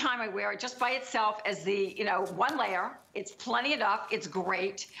all the time I wear it just by itself as the, you know, one layer. It's plenty enough, it's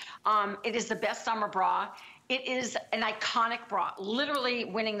great. It is the best summer bra. It is an iconic bra, literally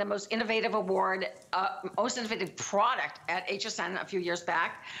winning the most innovative award, most innovative product at HSN a few years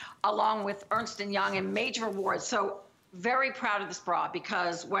back, along with Ernst & Young and major awards. So very proud of this bra,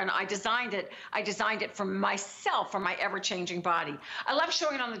 because when I designed it for myself, for my ever-changing body. I love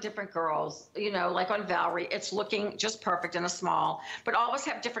showing it on the different girls, you know, like on Valerie. It's looking just perfect in a small, but all of us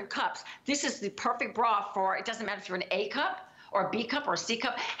have different cups. This is the perfect bra for, it doesn't matter if you're an A cup or a B cup or a C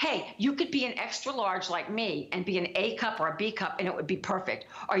cup. Hey, you could be an extra large like me and be an A cup or a B cup and it would be perfect.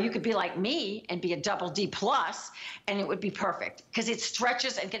 Or you could be like me and be a double D plus and it would be perfect because it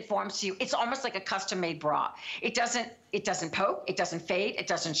stretches and conforms to you. It's almost like a custom made bra. It doesn't poke, it doesn't fade, it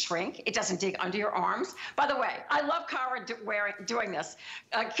doesn't shrink, it doesn't dig under your arms. By the way, I love Cara doing this.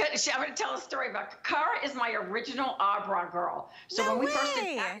 I'm going to tell a story about Cara is my original bra girl. So when we first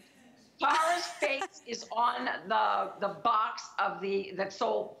did that, Cara's face is on the box of that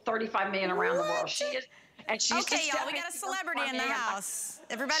sold 35 million around the world. She is, and she's okay, y'all. We got a celebrity in the house.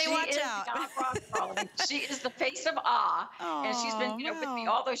 Everybody, watch out. She is the face of and she's been with me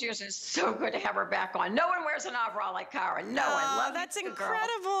all those years. And it's so good to have her back on. No one wears an bra like Cara. No one. Love that's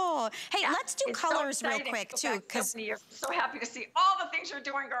incredible. Hey, let's do colors real quick too, because I'm so happy to see all the things you're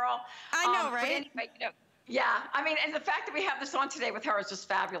doing, girl. I know, right? But anyway, yeah, I mean, and the fact that we have this on today with her is just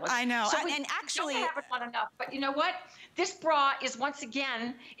fabulous. I know, so and actually, don't have it on enough. But you know what? This bra is once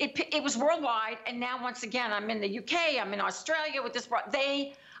again, it was worldwide, and now once again, I'm in the UK, I'm in Australia with this bra.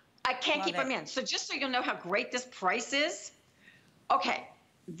 I can't keep them in. So just so you'll know how great this price is. Okay,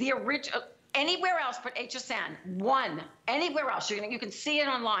 the original. Anywhere else but HSN, anywhere else, you can see it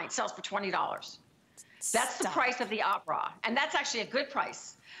online. It sells for $20. That's the price of the bra, and that's actually a good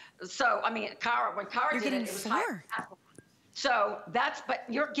price. So, I mean, when Cara did it, it was higher. So but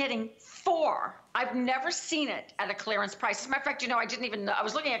you're getting 4. I've never seen it at a clearance price. As a matter of fact, I didn't even know. I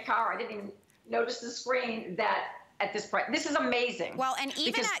was looking at Cara. I didn't even notice the screen that at this price. This is amazing. Well, and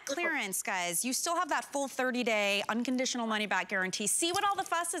even at clearance, guys, you still have that full 30-day unconditional money-back guarantee. See what all the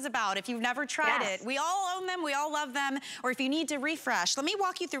fuss is about if you've never tried it. We all own them. We all love them. Or if you need to refresh. Let me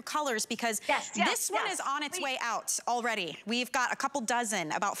walk you through colors because this one is on its way out already. We've got a couple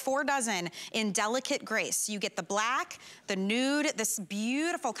dozen, about 4 dozen in delicate grace. You get the black, the nude, this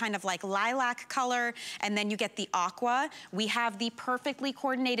beautiful kind of like lilac color, and then you get the aqua. We have the perfectly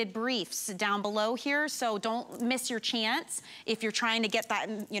coordinated briefs down below here, so don't miss your chance if you're trying to get that,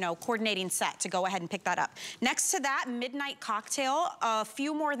 coordinating set to go ahead and pick that up. Next to that, Midnight Cocktail, a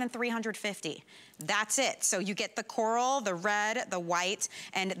few more than 350. That's it. So you get the coral, the red, the white,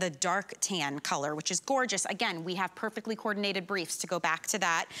 and the dark tan color, which is gorgeous. Again, we have perfectly coordinated briefs to go back to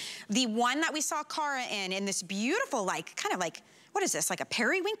that. The one that we saw Cara in this beautiful, kind of like, what is this, like a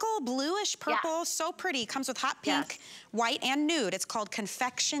periwinkle, bluish purple, so pretty. Comes with hot pink, white, and nude. It's called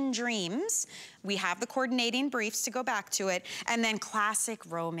Confection Dreams. We have the coordinating briefs to go back to it. And then classic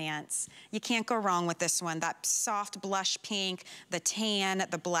romance. You can't go wrong with this one. That soft blush pink, the tan,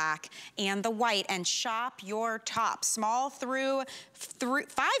 the black, and the white. And shop your top. Small through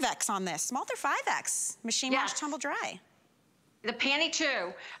 5X on this. Small through 5X. Machine wash, tumble dry. The panty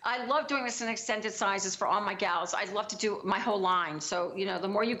too. I love doing this in extended sizes for all my gals. I love to do my whole line. So, the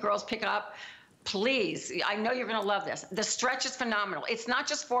more you girls pick up, please, I know you're gonna love this. The stretch is phenomenal. It's not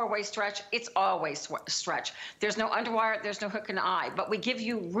just 4-way stretch, it's always stretch. There's no underwire, there's no hook and eye, but we give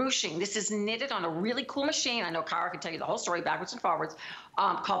you ruching. This is knitted on a really cool machine. I know Cara can tell you the whole story backwards and forwards,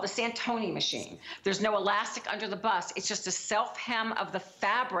 called the Santoni machine. There's no elastic under the bust. It's just a self-hem of the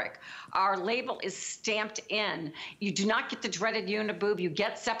fabric. Our label is stamped in. You do not get the dreaded uniboob. You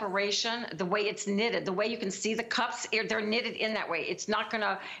get separation. The way it's knitted, the way you can see the cups, they're knitted in that way. It's not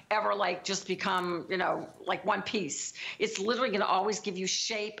gonna ever just become, like one piece. It's literally gonna always give you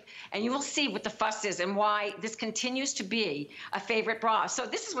shape, and you will see what the fuss is and why this continues to be a favorite bra. So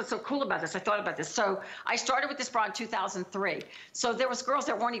this is what's so cool about this. I thought about this. So I started with this bra in 2003. So there was girls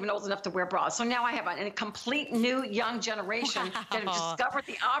that weren't even old enough to wear bras. So now I have a complete new young generation that have discovered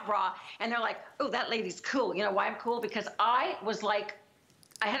the bra, and they're like, oh, that lady's cool. You know why I'm cool? Because I was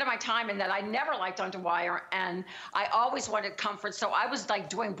ahead of my time in that I never liked underwire, and I always wanted comfort. So I was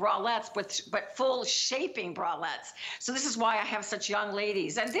doing bralettes, but full shaping bralettes. So this is why I have such young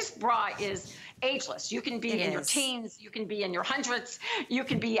ladies. And this bra is ageless. You can be in your teens, you can be in your hundreds, you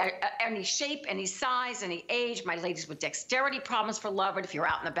can be any shape, any size, any age. My ladies with dexterity problems for love it. If you're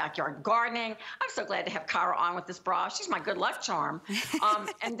out in the backyard gardening, I'm so glad to have Cara on with this bra. She's my good luck charm.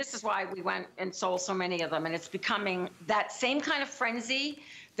 And this is why we went and sold so many of them. And it's becoming that same kind of frenzy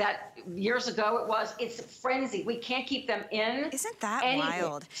that years ago it's frenzy. We can't keep them in. Isn't that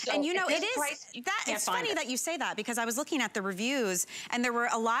wild? So and it's funny that you say that, because I was looking at the reviews and there were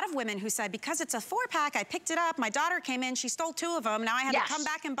a lot of women who said, because it's a 4-pack, I picked it up, my daughter came in, she stole 2 of them, now I had to come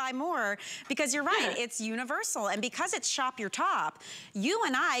back and buy more. Because you're right, it's universal. And because it's shop your top, you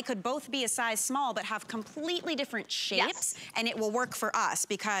and I could both be a size small but have completely different shapes, and it will work for us.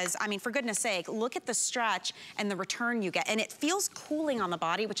 Because, I mean, for goodness sake, look at the stretch and the return you get. And it feels cooling on the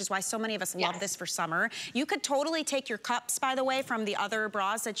body body, which is why so many of us love this for summer. You could totally take your cups, by the way, from the other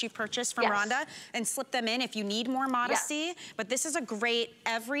bras that you've purchased from Rhonda and slip them in if you need more modesty. But this is a great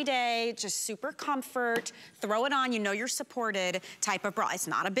everyday, just super comfort, throw it on, you know you're supported type of bra. It's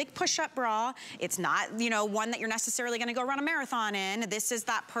not a big push-up bra. It's not, you know, one that you're necessarily gonna go run a marathon in. This is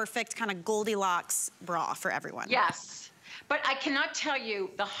that perfect kind of Goldilocks bra for everyone. Yes. But I cannot tell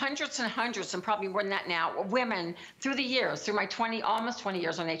you the hundreds and hundreds, and probably more than that now, women through the years, through my almost 20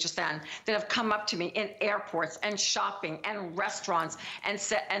 years on HSN, that have come up to me in airports and shopping and restaurants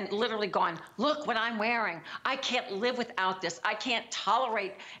and literally gone, look what I'm wearing. I can't live without this. I can't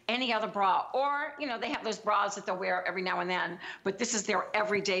tolerate any other bra. Or, you know, they have those bras that they'll wear every now and then, but this is their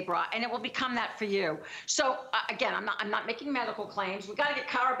everyday bra, and it will become that for you. So again, I'm not making medical claims. We got to get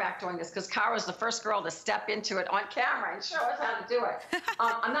Cara back doing this, because Cara was the first girl to step into it on camera and show us how to do it.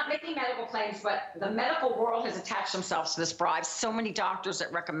 I'm not making medical claims, but the medical world has attached themselves to this bra. I have so many doctors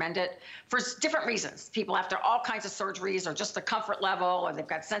that recommend it for different reasons. People after all kinds of surgeries, or just the comfort level, or they've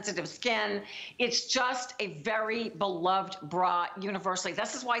got sensitive skin. It's just a very beloved bra universally.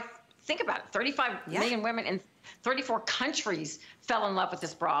 This is why, think about it, 35 million women in 34 countries fell in love with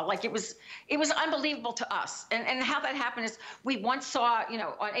this bra. Like it was unbelievable to us. And how that happened is we once saw, you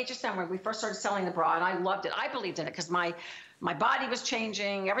know, on HSN when we first started selling the bra, and I loved it. I believed in it because my body was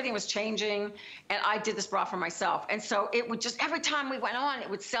changing, everything was changing, and I did this bra for myself. And so it would just, every time we went on, it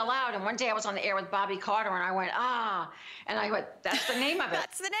would sell out. And one day I was on the air with Bobby Carter, and I went, and I went, that's the name of it.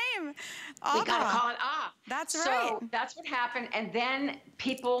 That's the name. We gotta call it That's right. So that's what happened. And then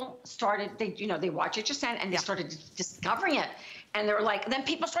people started, they watch HSN, and they started discovering it. And they were like, then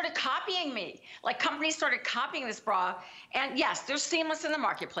people started copying me. Like companies started copying this bra. And yes, they're seamless in the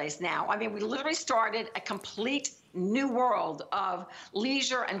marketplace now. I mean, we literally started a complete new world of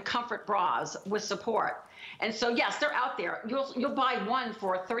leisure and comfort bras with support. And so yes, they're out there. You'll buy one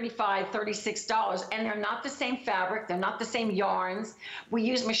for $35, $36, and they're not the same fabric. They're not the same yarns. We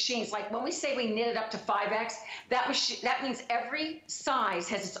use machines. Like when we say we knit it up to 5X, that means every size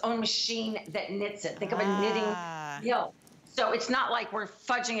has its own machine that knits it. Think of a knitting mill. So it's not like we're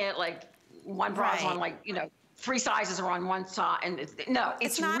fudging it like one bra's on, like, you know, 3 sizes are on one side, and it's not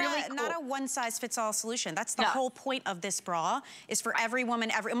really cool. Not a one-size-fits-all solution. That's the whole point of this bra, is for every woman,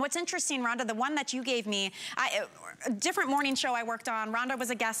 and what's interesting, Rhonda, the one that you gave me, a different morning show I worked on, Rhonda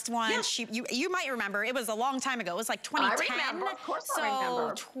was a guest once. You might remember, it was a long time ago. It was like 2010. I remember, of course I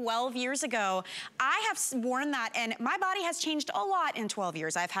remember. 12 years ago. I have worn that, and my body has changed a lot in 12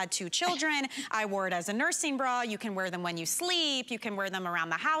 years. I've had 2 children. I wore it as a nursing bra. You can wear them when you sleep. You can wear them around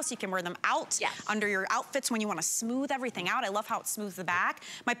the house. You can wear them out under your outfits when you want to smooth everything out. I love how it smooths the back.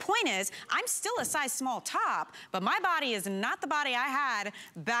 My point is, I'm still a size small top, but my body is not the body I had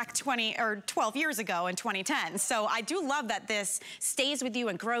back 12 years ago in 2010. So I do love that this stays with you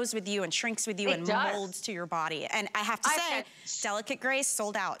and grows with you and shrinks with you and molds to your body. And I have to say, Delicate Grace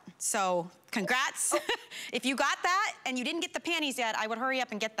sold out. So congrats. If you got that and you didn't get the panties yet, I would hurry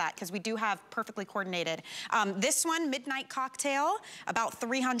up and get that, because we do have perfectly coordinated. This one, Midnight Cocktail, about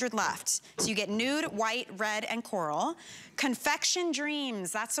 300 left. So you get nude, white, red, and coral. Confection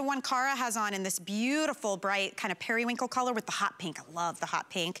Dreams, that's the one Cara has on in this beautiful, bright kind of periwinkle color with the hot pink. I love the hot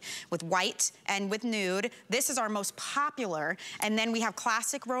pink with white and with nude. This is our most popular. And then we have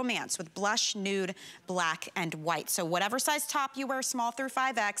Classic Romance with blush, nude, black, and white. So whatever size top you wear, small through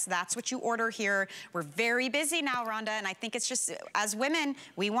 5X, that's what you order here. We're very busy now, Rhonda, and I think it's just, as women,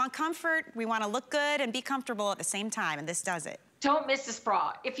 we want comfort, we want to look good and be comfortable at the same time, and this does it. Don't miss this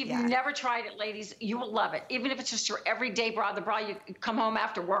bra. If you've never tried it, ladies, you will love it. Even if it's just your everyday bra, the bra you come home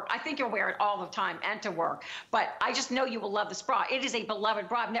after work. I think you'll wear it all the time and to work. But I just know you will love this bra. It is a beloved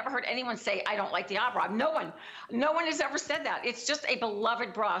bra. I've never heard anyone say, I don't like the bra. No one has ever said that. It's just a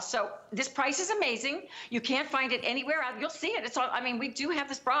beloved bra. So this price is amazing. You can't find it anywhere. You'll see it. It's all, I mean, we do have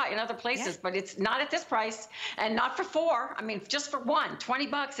this bra in other places, but it's not at this price, and not for 4. I mean, just for 1,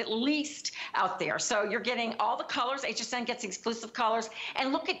 $20 at least out there. So you're getting all the colors. HSN gets exclusive colors,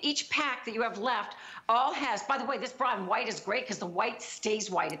 and look at each pack that you have left. All has, by the way, this bra in white is great because the white stays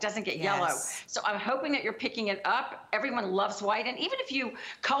white. It doesn't get yellow. So I'm hoping that you're picking it up. Everyone loves white. And even if you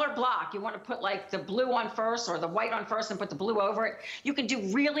color block, you want to put like the blue on first or the white on first and put the blue over it, you can do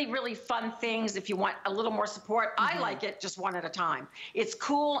really, really fun things if you want a little more support. I like it just one at a time. It's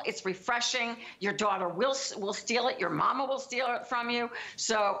cool. It's refreshing. Your daughter will steal it. Your mama will steal it from you.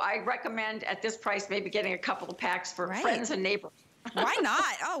 So I recommend at this price maybe getting a couple of packs for friends and neighbors. Why not?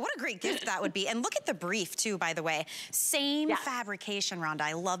 Oh, what a great gift that would be. And look at the brief too, by the way. Same fabrication, Rhonda.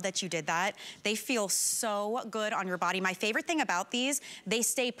 I love that you did that. They feel so good on your body. My favorite thing about these, they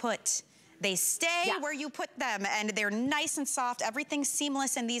stay put. They stay where you put them, and they're nice and soft. Everything's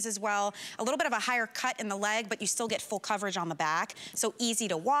seamless in these as well. A little bit of a higher cut in the leg, but you still get full coverage on the back. So easy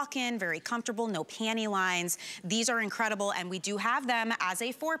to walk in, very comfortable, no panty lines. These are incredible, and we do have them as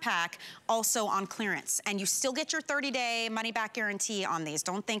a 4-pack also on clearance. And you still get your 30-day money-back guarantee on these.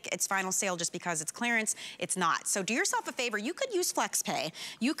 Don't think it's final sale just because it's clearance. It's not. So do yourself a favor. You could use FlexPay.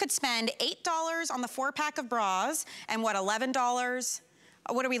 You could spend $8 on the 4-pack of bras and what, $11?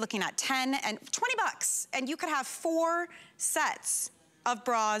 What are we looking at? 10 and 20 bucks. And you could have 4 sets of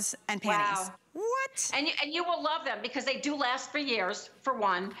bras and panties. Wow. What? And you will love them because they do last for years, for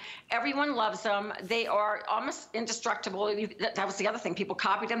one. Everyone loves them. They are almost indestructible. That was the other thing. People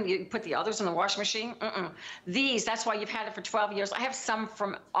copied them. You put the others in the washing machine. These, that's why you've had it for 12 years. I have some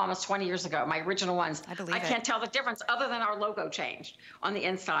from almost 20 years ago, my original ones. I can't tell the difference other than our logo changed on the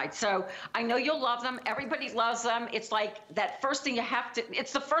inside. So I know you'll love them. Everybody loves them. It's like that first thing you have to,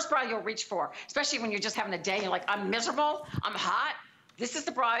 it's the first bra you'll reach for, especially when you're just having a day and you're like, I'm miserable, I'm hot. This is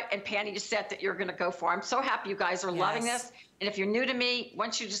the bra and panty set that you're going to go for. I'm so happy you guys are loving this. And if you're new to me,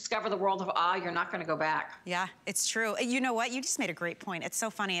 once you discover the world of Ah, you're not going to go back. Yeah, it's true. You know what? You just made a great point. It's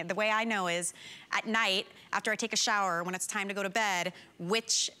so funny. The way I know is at night, after I take a shower, when it's time to go to bed,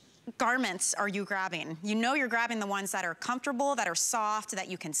 which garments are you grabbing? You know you're grabbing the ones that are comfortable, that are soft, that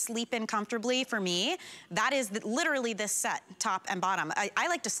you can sleep in comfortably. For me, that is literally this set, top and bottom. I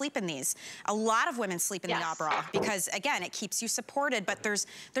like to sleep in these. A lot of women sleep in the Ah bra because, again, it keeps you supported, but there's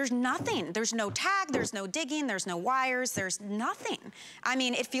nothing. There's no tag, there's no digging, there's no wires, there's nothing. I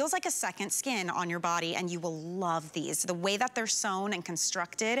mean, it feels like a second skin on your body, and you will love these. The way that they're sewn and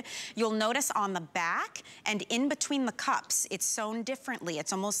constructed, you'll notice on the back and in between the cups, it's sewn differently.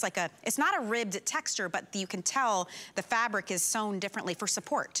 It's almost like it's not a ribbed texture, but you can tell the fabric is sewn differently for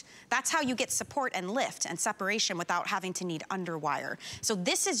support. That's how you get support and lift and separation without having to need underwire. So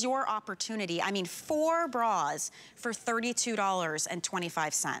this is your opportunity. I mean, 4 bras for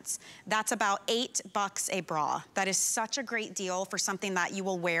 $32.25. That's about $8 a bra. That is such a great deal for something that you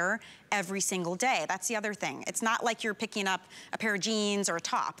will wear every single day. That's the other thing. It's not like you're picking up a pair of jeans or a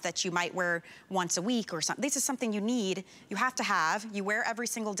top that you might wear once a week or something. This is something you need, you have to have, you wear every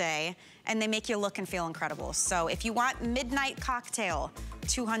single day, and they make you look and feel incredible. So if you want midnight cocktail,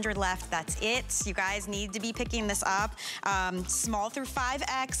 200 left, that's it. You guys need to be picking this up. Small through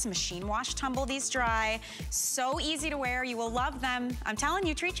 5X, machine wash, tumble these dry. So easy to wear, you will love them. I'm telling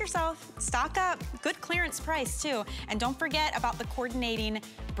you, treat yourself, stock up. Good clearance price too. And don't forget about the coordinating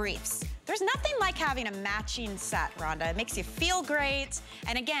briefs. There's nothing like having a matching set, Rhonda. It makes you feel great.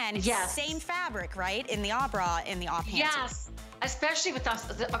 And again, same fabric, right? In the Ah bra, in the Ah pantsuit. Yes. Especially with us,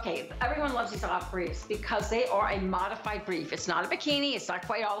 okay, everyone loves these Ah briefs because they are a modified brief. It's not a bikini, it's not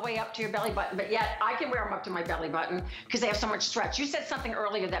quite all the way up to your belly button, but yet I can wear them up to my belly button because they have so much stretch. You said something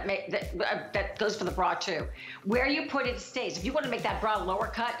earlier that goes for the bra too. Where you put it stays. If you want to make that bra lower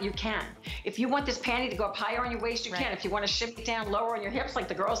cut, you can. If you want this panty to go up higher on your waist, you can. If you want to shimmy it down lower on your hips like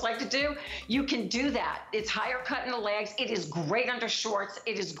the girls like to do, you can do that. It's higher cut in the legs. It is great under shorts.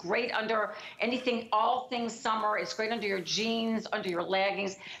 It is great under anything, all things summer. It's great under your jeans, under your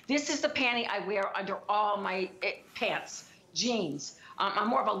leggings. This is the panty I wear under all my pants, jeans. I'm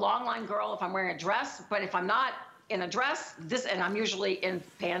more of a long line girl if I'm wearing a dress, but if I'm not in a dress, and I'm usually in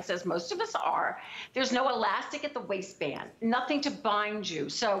pants, as most of us are, there's no elastic at the waistband, nothing to bind you.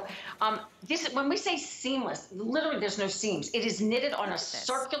 So when we say seamless, literally there's no seams. It is knitted on a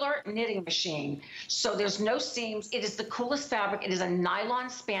circular knitting machine. So there's no seams. It is the coolest fabric. It is a nylon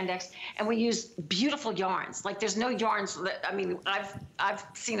spandex, and we use beautiful yarns. Like there's no yarns that, I mean, I've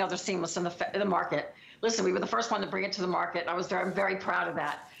seen other seamless in the market. Listen, we were the first one to bring it to the market. I'm very proud of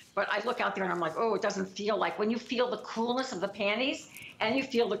that. But I look out there and I'm like, oh, it doesn't feel like, when you feel the coolness of the panties and you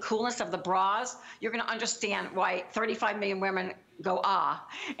feel the coolness of the bras, you're going to understand why 35 million women go ah,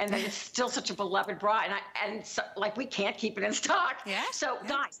 and then it's still such a beloved bra, and so, like, we can't keep it in stock. So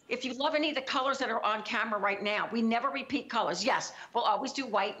guys, if you love any of the colors that are on camera right now, we never repeat colors. Yes, we'll always do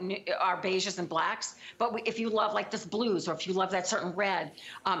white, our beiges and blacks, but if you love like this blues, or if you love that certain red,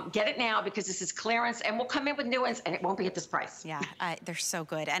 get it now because this is clearance, and we'll come in with new ones and it won't be at this price. Yeah, they're so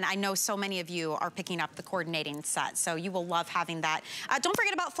good, and I know so many of you are picking up the coordinating set, so you will love having that. Don't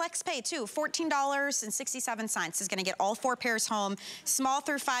forget about FlexPay too. $14.67 is going to get all 4 pairs home. home. Small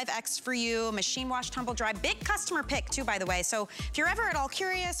through 5X for you, machine wash, tumble dry. Big customer pick too, by the way. So if you're ever at all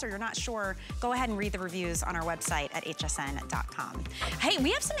curious or you're not sure, go ahead and read the reviews on our website at hsn.com. Hey,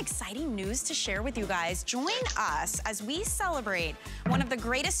 we have some exciting news to share with you guys. Join us as we celebrate one of the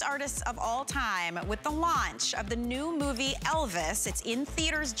greatest artists of all time with the launch of the new movie Elvis. It's in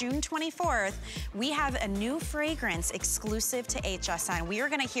theaters June 24th. We have a new fragrance exclusive to HSN. We are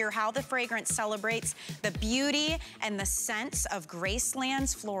going to hear how the fragrance celebrates the beauty and the scents of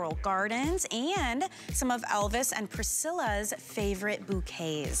Graceland's floral gardens and some of Elvis and Priscilla's favorite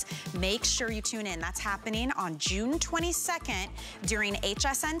bouquets. Make sure you tune in. That's happening on June 22nd during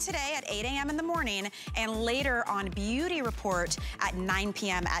HSN Today at 8 a.m. in the morning and later on Beauty Report at 9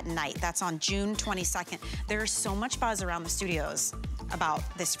 p.m. at night. That's on June 22nd. There's so much buzz around the studios about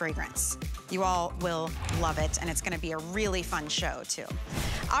this fragrance. You all will love it, and it's gonna be a really fun show too.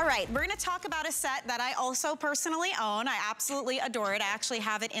 All right, we're gonna talk about a set that I also personally own. I absolutely adore it. I actually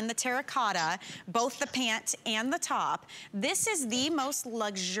have it in the terracotta, both the pant and the top. This is the most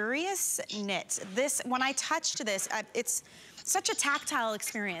luxurious knit. This, when I touched this, it's such a tactile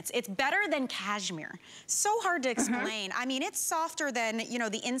experience. It's better than cashmere. So hard to explain. I mean, it's softer than, you know,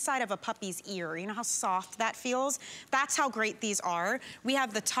 the inside of a puppy's ear. You know how soft that feels? That's how great these are. We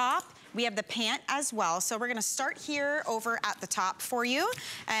have the top, we have the pant as well. So we're gonna start here over at the top for you.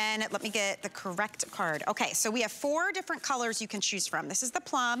 And let me get the correct card. Okay, so we have 4 different colors you can choose from. This is the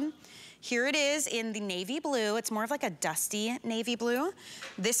plum. Here it is in the navy blue. It's more of like a dusty navy blue.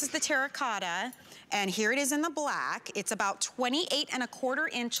 This is the terracotta. And here it is in the black. It's about 28¼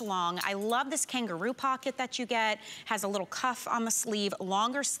 inch long. I love this kangaroo pocket that you get. Has a little cuff on the sleeve,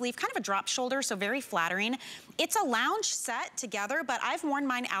 longer sleeve, kind of a drop shoulder, so very flattering. It's a lounge set together, but I've worn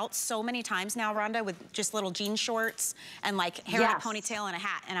mine out so many times now, Rhonda, with just little jean shorts and like hair in a ponytail and a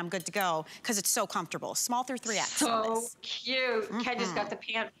hat, and I'm good to go because it's so comfortable. Small through 3X. So cute. Kenya's got the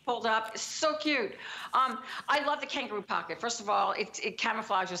pant pulled up. It's so cute. I love the kangaroo pocket. First of all, it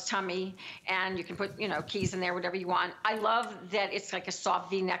camouflages tummy, and you can put, you know, keys in there, whatever you want. I love that it's like a soft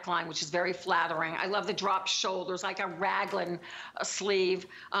V neckline, which is very flattering. I love the drop shoulders, like a raglan sleeve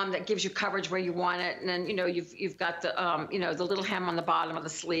that gives you coverage where you want it. And then, you know, you've got the, you know, the little hem on the bottom of the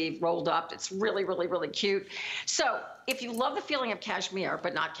sleeve rolled up. It's really, really, really cute. So if you love the feeling of cashmere,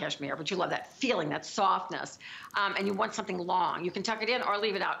 but not cashmere, but you love that feeling, that softness, and you want something long, you can tuck it in or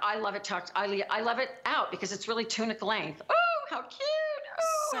leave it out. I love it tucked. I love it out because it's really tunic length. Oh, how cute.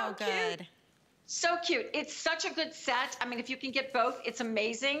 Oh, so good. Cute. So cute. It's such a good set. I mean, if you can get both, it's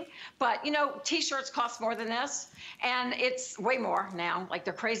amazing. But, you know, T-shirts cost more than this, and it's way more now. Like,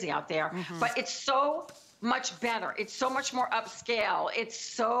 they're crazy out there. But it's so much better. It's so much more upscale. It's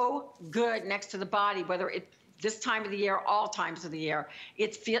so good next to the body, whether it this time of the year, all times of the year.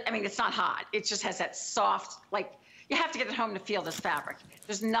 I mean, it's not hot. It just has that soft, like, you have to get it home to feel this fabric.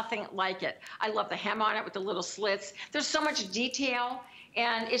 There's nothing like it. I love the hem on it with the little slits. There's so much detail.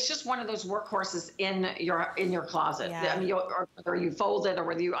 And it's just one of those workhorses in your closet. Yeah. I mean, or whether you fold it or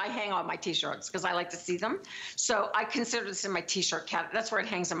whether I hang on my T-shirts because I like to see them. So I consider this in my T-shirt category. That's where it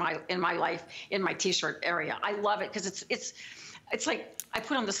hangs in my life, in my T-shirt area. I love it because it's like I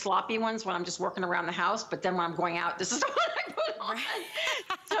put on the sloppy ones when I'm just working around the house, but then when I'm going out, this is what I put on.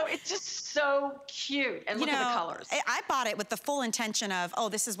 So it's just so cute. And look at the colors. I bought it with the full intention of, oh,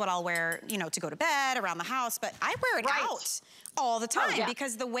 this is what I'll wear, you know, to go to bed, around the house, but I wear it out all the time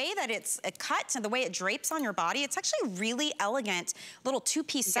because the way that it's cut and the way it drapes on your body, it's actually a really elegant little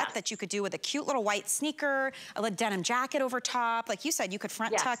 2-piece set that you could do with a cute little white sneaker, a denim jacket over top. Like you said, you could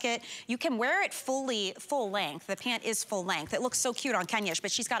front tuck it. You can wear it full length. The pant is full length. It looks so cute on Kenya,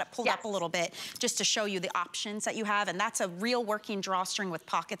 but she's got it pulled up a little bit just to show you the options that you have. And that's a real working drawstring with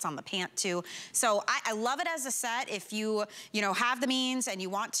pockets on the pant too. So I love it as a set. If you know, have the means and you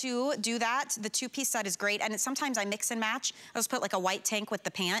want to do that, the 2-piece set is great. And sometimes I mix and match. I'll just put like a white tank with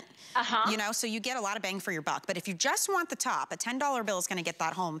the pant, you know, so you get a lot of bang for your buck. But if you just want the top, a $10 bill is gonna get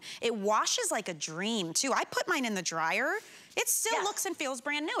that home. It washes like a dream too. I put mine in the dryer. It still looks and feels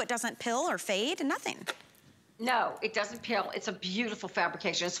brand new. It doesn't pill or fade, nothing. No, it doesn't pill. It's a beautiful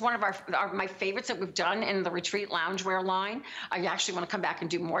fabrication. It's one of my favorites that we've done in the Retreat Loungewear line. I actually want to come back and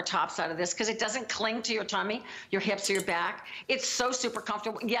do more tops out of this because it doesn't cling to your tummy, your hips, or your back. It's so super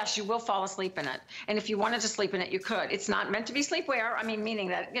comfortable. Yes, you will fall asleep in it. And if you wanted to sleep in it, you could. It's not meant to be sleepwear. I mean, meaning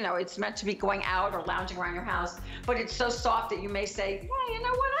that, you know, it's meant to be going out or lounging around your house. But it's so soft that you may say, well, you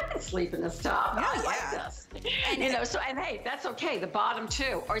know what? I can sleep in this top. I like this. And you know, so, and hey, that's okay. The bottom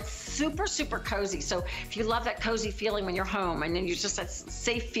too, or it's super, super cozy. So if you love that cozy feeling when you're home, and then you just that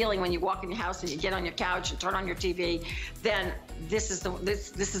safe feeling when you walk in your house and you get on your couch and turn on your TV, then this is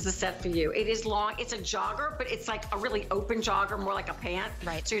the set for you. It is long. It's a jogger, but it's like a really open jogger, more like a pant.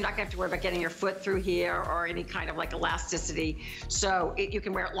 Right. So you're not gonna have to worry about getting your foot through here or any kind of like elasticity. So you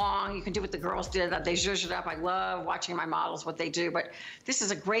can wear it long. You can do what the girls did. They zhuzh it up. I love watching my models, what they do. But this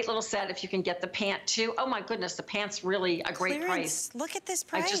is a great little set if you can get the pant too. Oh my goodness, the pant's really a great price. Look at this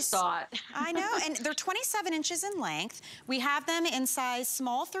price. I just saw it. I know, and they're 27 inches in length. We have them in size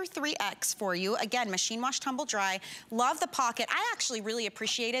small through 3X for you. Again, machine wash, tumble dry. Love the pocket. I actually really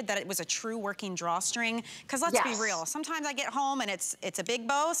appreciated that it was a true working drawstring, because let's be real. Sometimes I get home and it's a big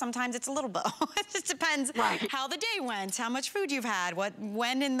bow, sometimes it's a little bow. It just depends how the day went, how much food you've had,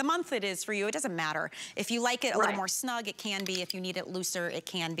 when in the month it is for you. It doesn't matter. If you like it a little more snug, it can be. If you need it looser, it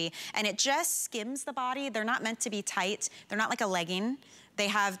can be. And it just skims the body. They're not meant to be tight. They're not like a legging. They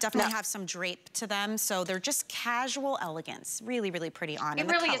definitely have some drape to them, so they're just casual elegance. Really, really pretty on. It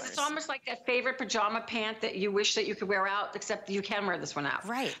really is. It's almost like that favorite pajama pant that you wish that you could wear out, except you can wear this one out.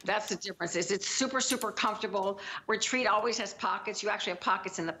 Right. That's the difference. It's super, super comfortable. Retreat always has pockets. You actually have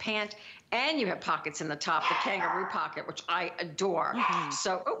pockets in the pant, and you have pockets in the top, the kangaroo pocket, which I adore.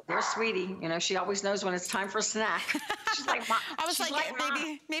 So, oh, there's Sweetie. You know, she always knows when it's time for a snack. She's like, Mom. I was like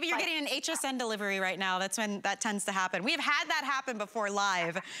maybe you're getting an HSN delivery right now. That's when that tends to happen. We have had that happen before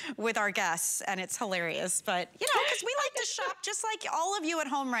live with our guests, and it's hilarious. But, you know, because we like to shop just like all of you at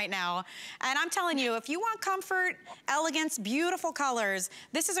home right now. And I'm telling you, if you want comfort, elegance, beautiful colors,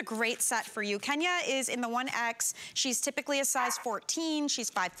 this is a great set for you. Kenya is in the 1X. She's typically a size 14. She's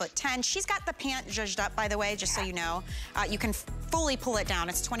 5'10". She's got the pant zhuzhed up, by the way, just so you know. You can fully pull it down.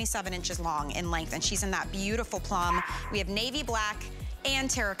 It's 27 inches long in length, and she's in that beautiful plum. We have navy black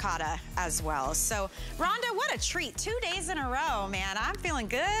and terracotta as well. So, Rhonda, what a treat. 2 days in a row, man. I'm feeling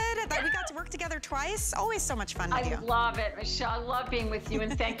good that we got to work together twice. Always so much fun with you. I love it, Michelle. I love being with you,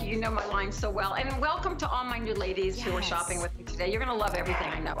 and thank you. You know my line so well. And welcome to all my new ladies who are shopping with me today. You're going to love everything.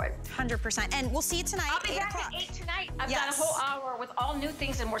 I know it. 100%. And we'll see you tonight. I'll be back at 8 tonight. I've got a whole hour with all new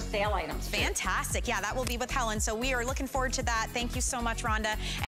things and more sale items. Fantastic. Yeah, that will be with Helen. So we are looking forward to that. Thank you so much, Rhonda.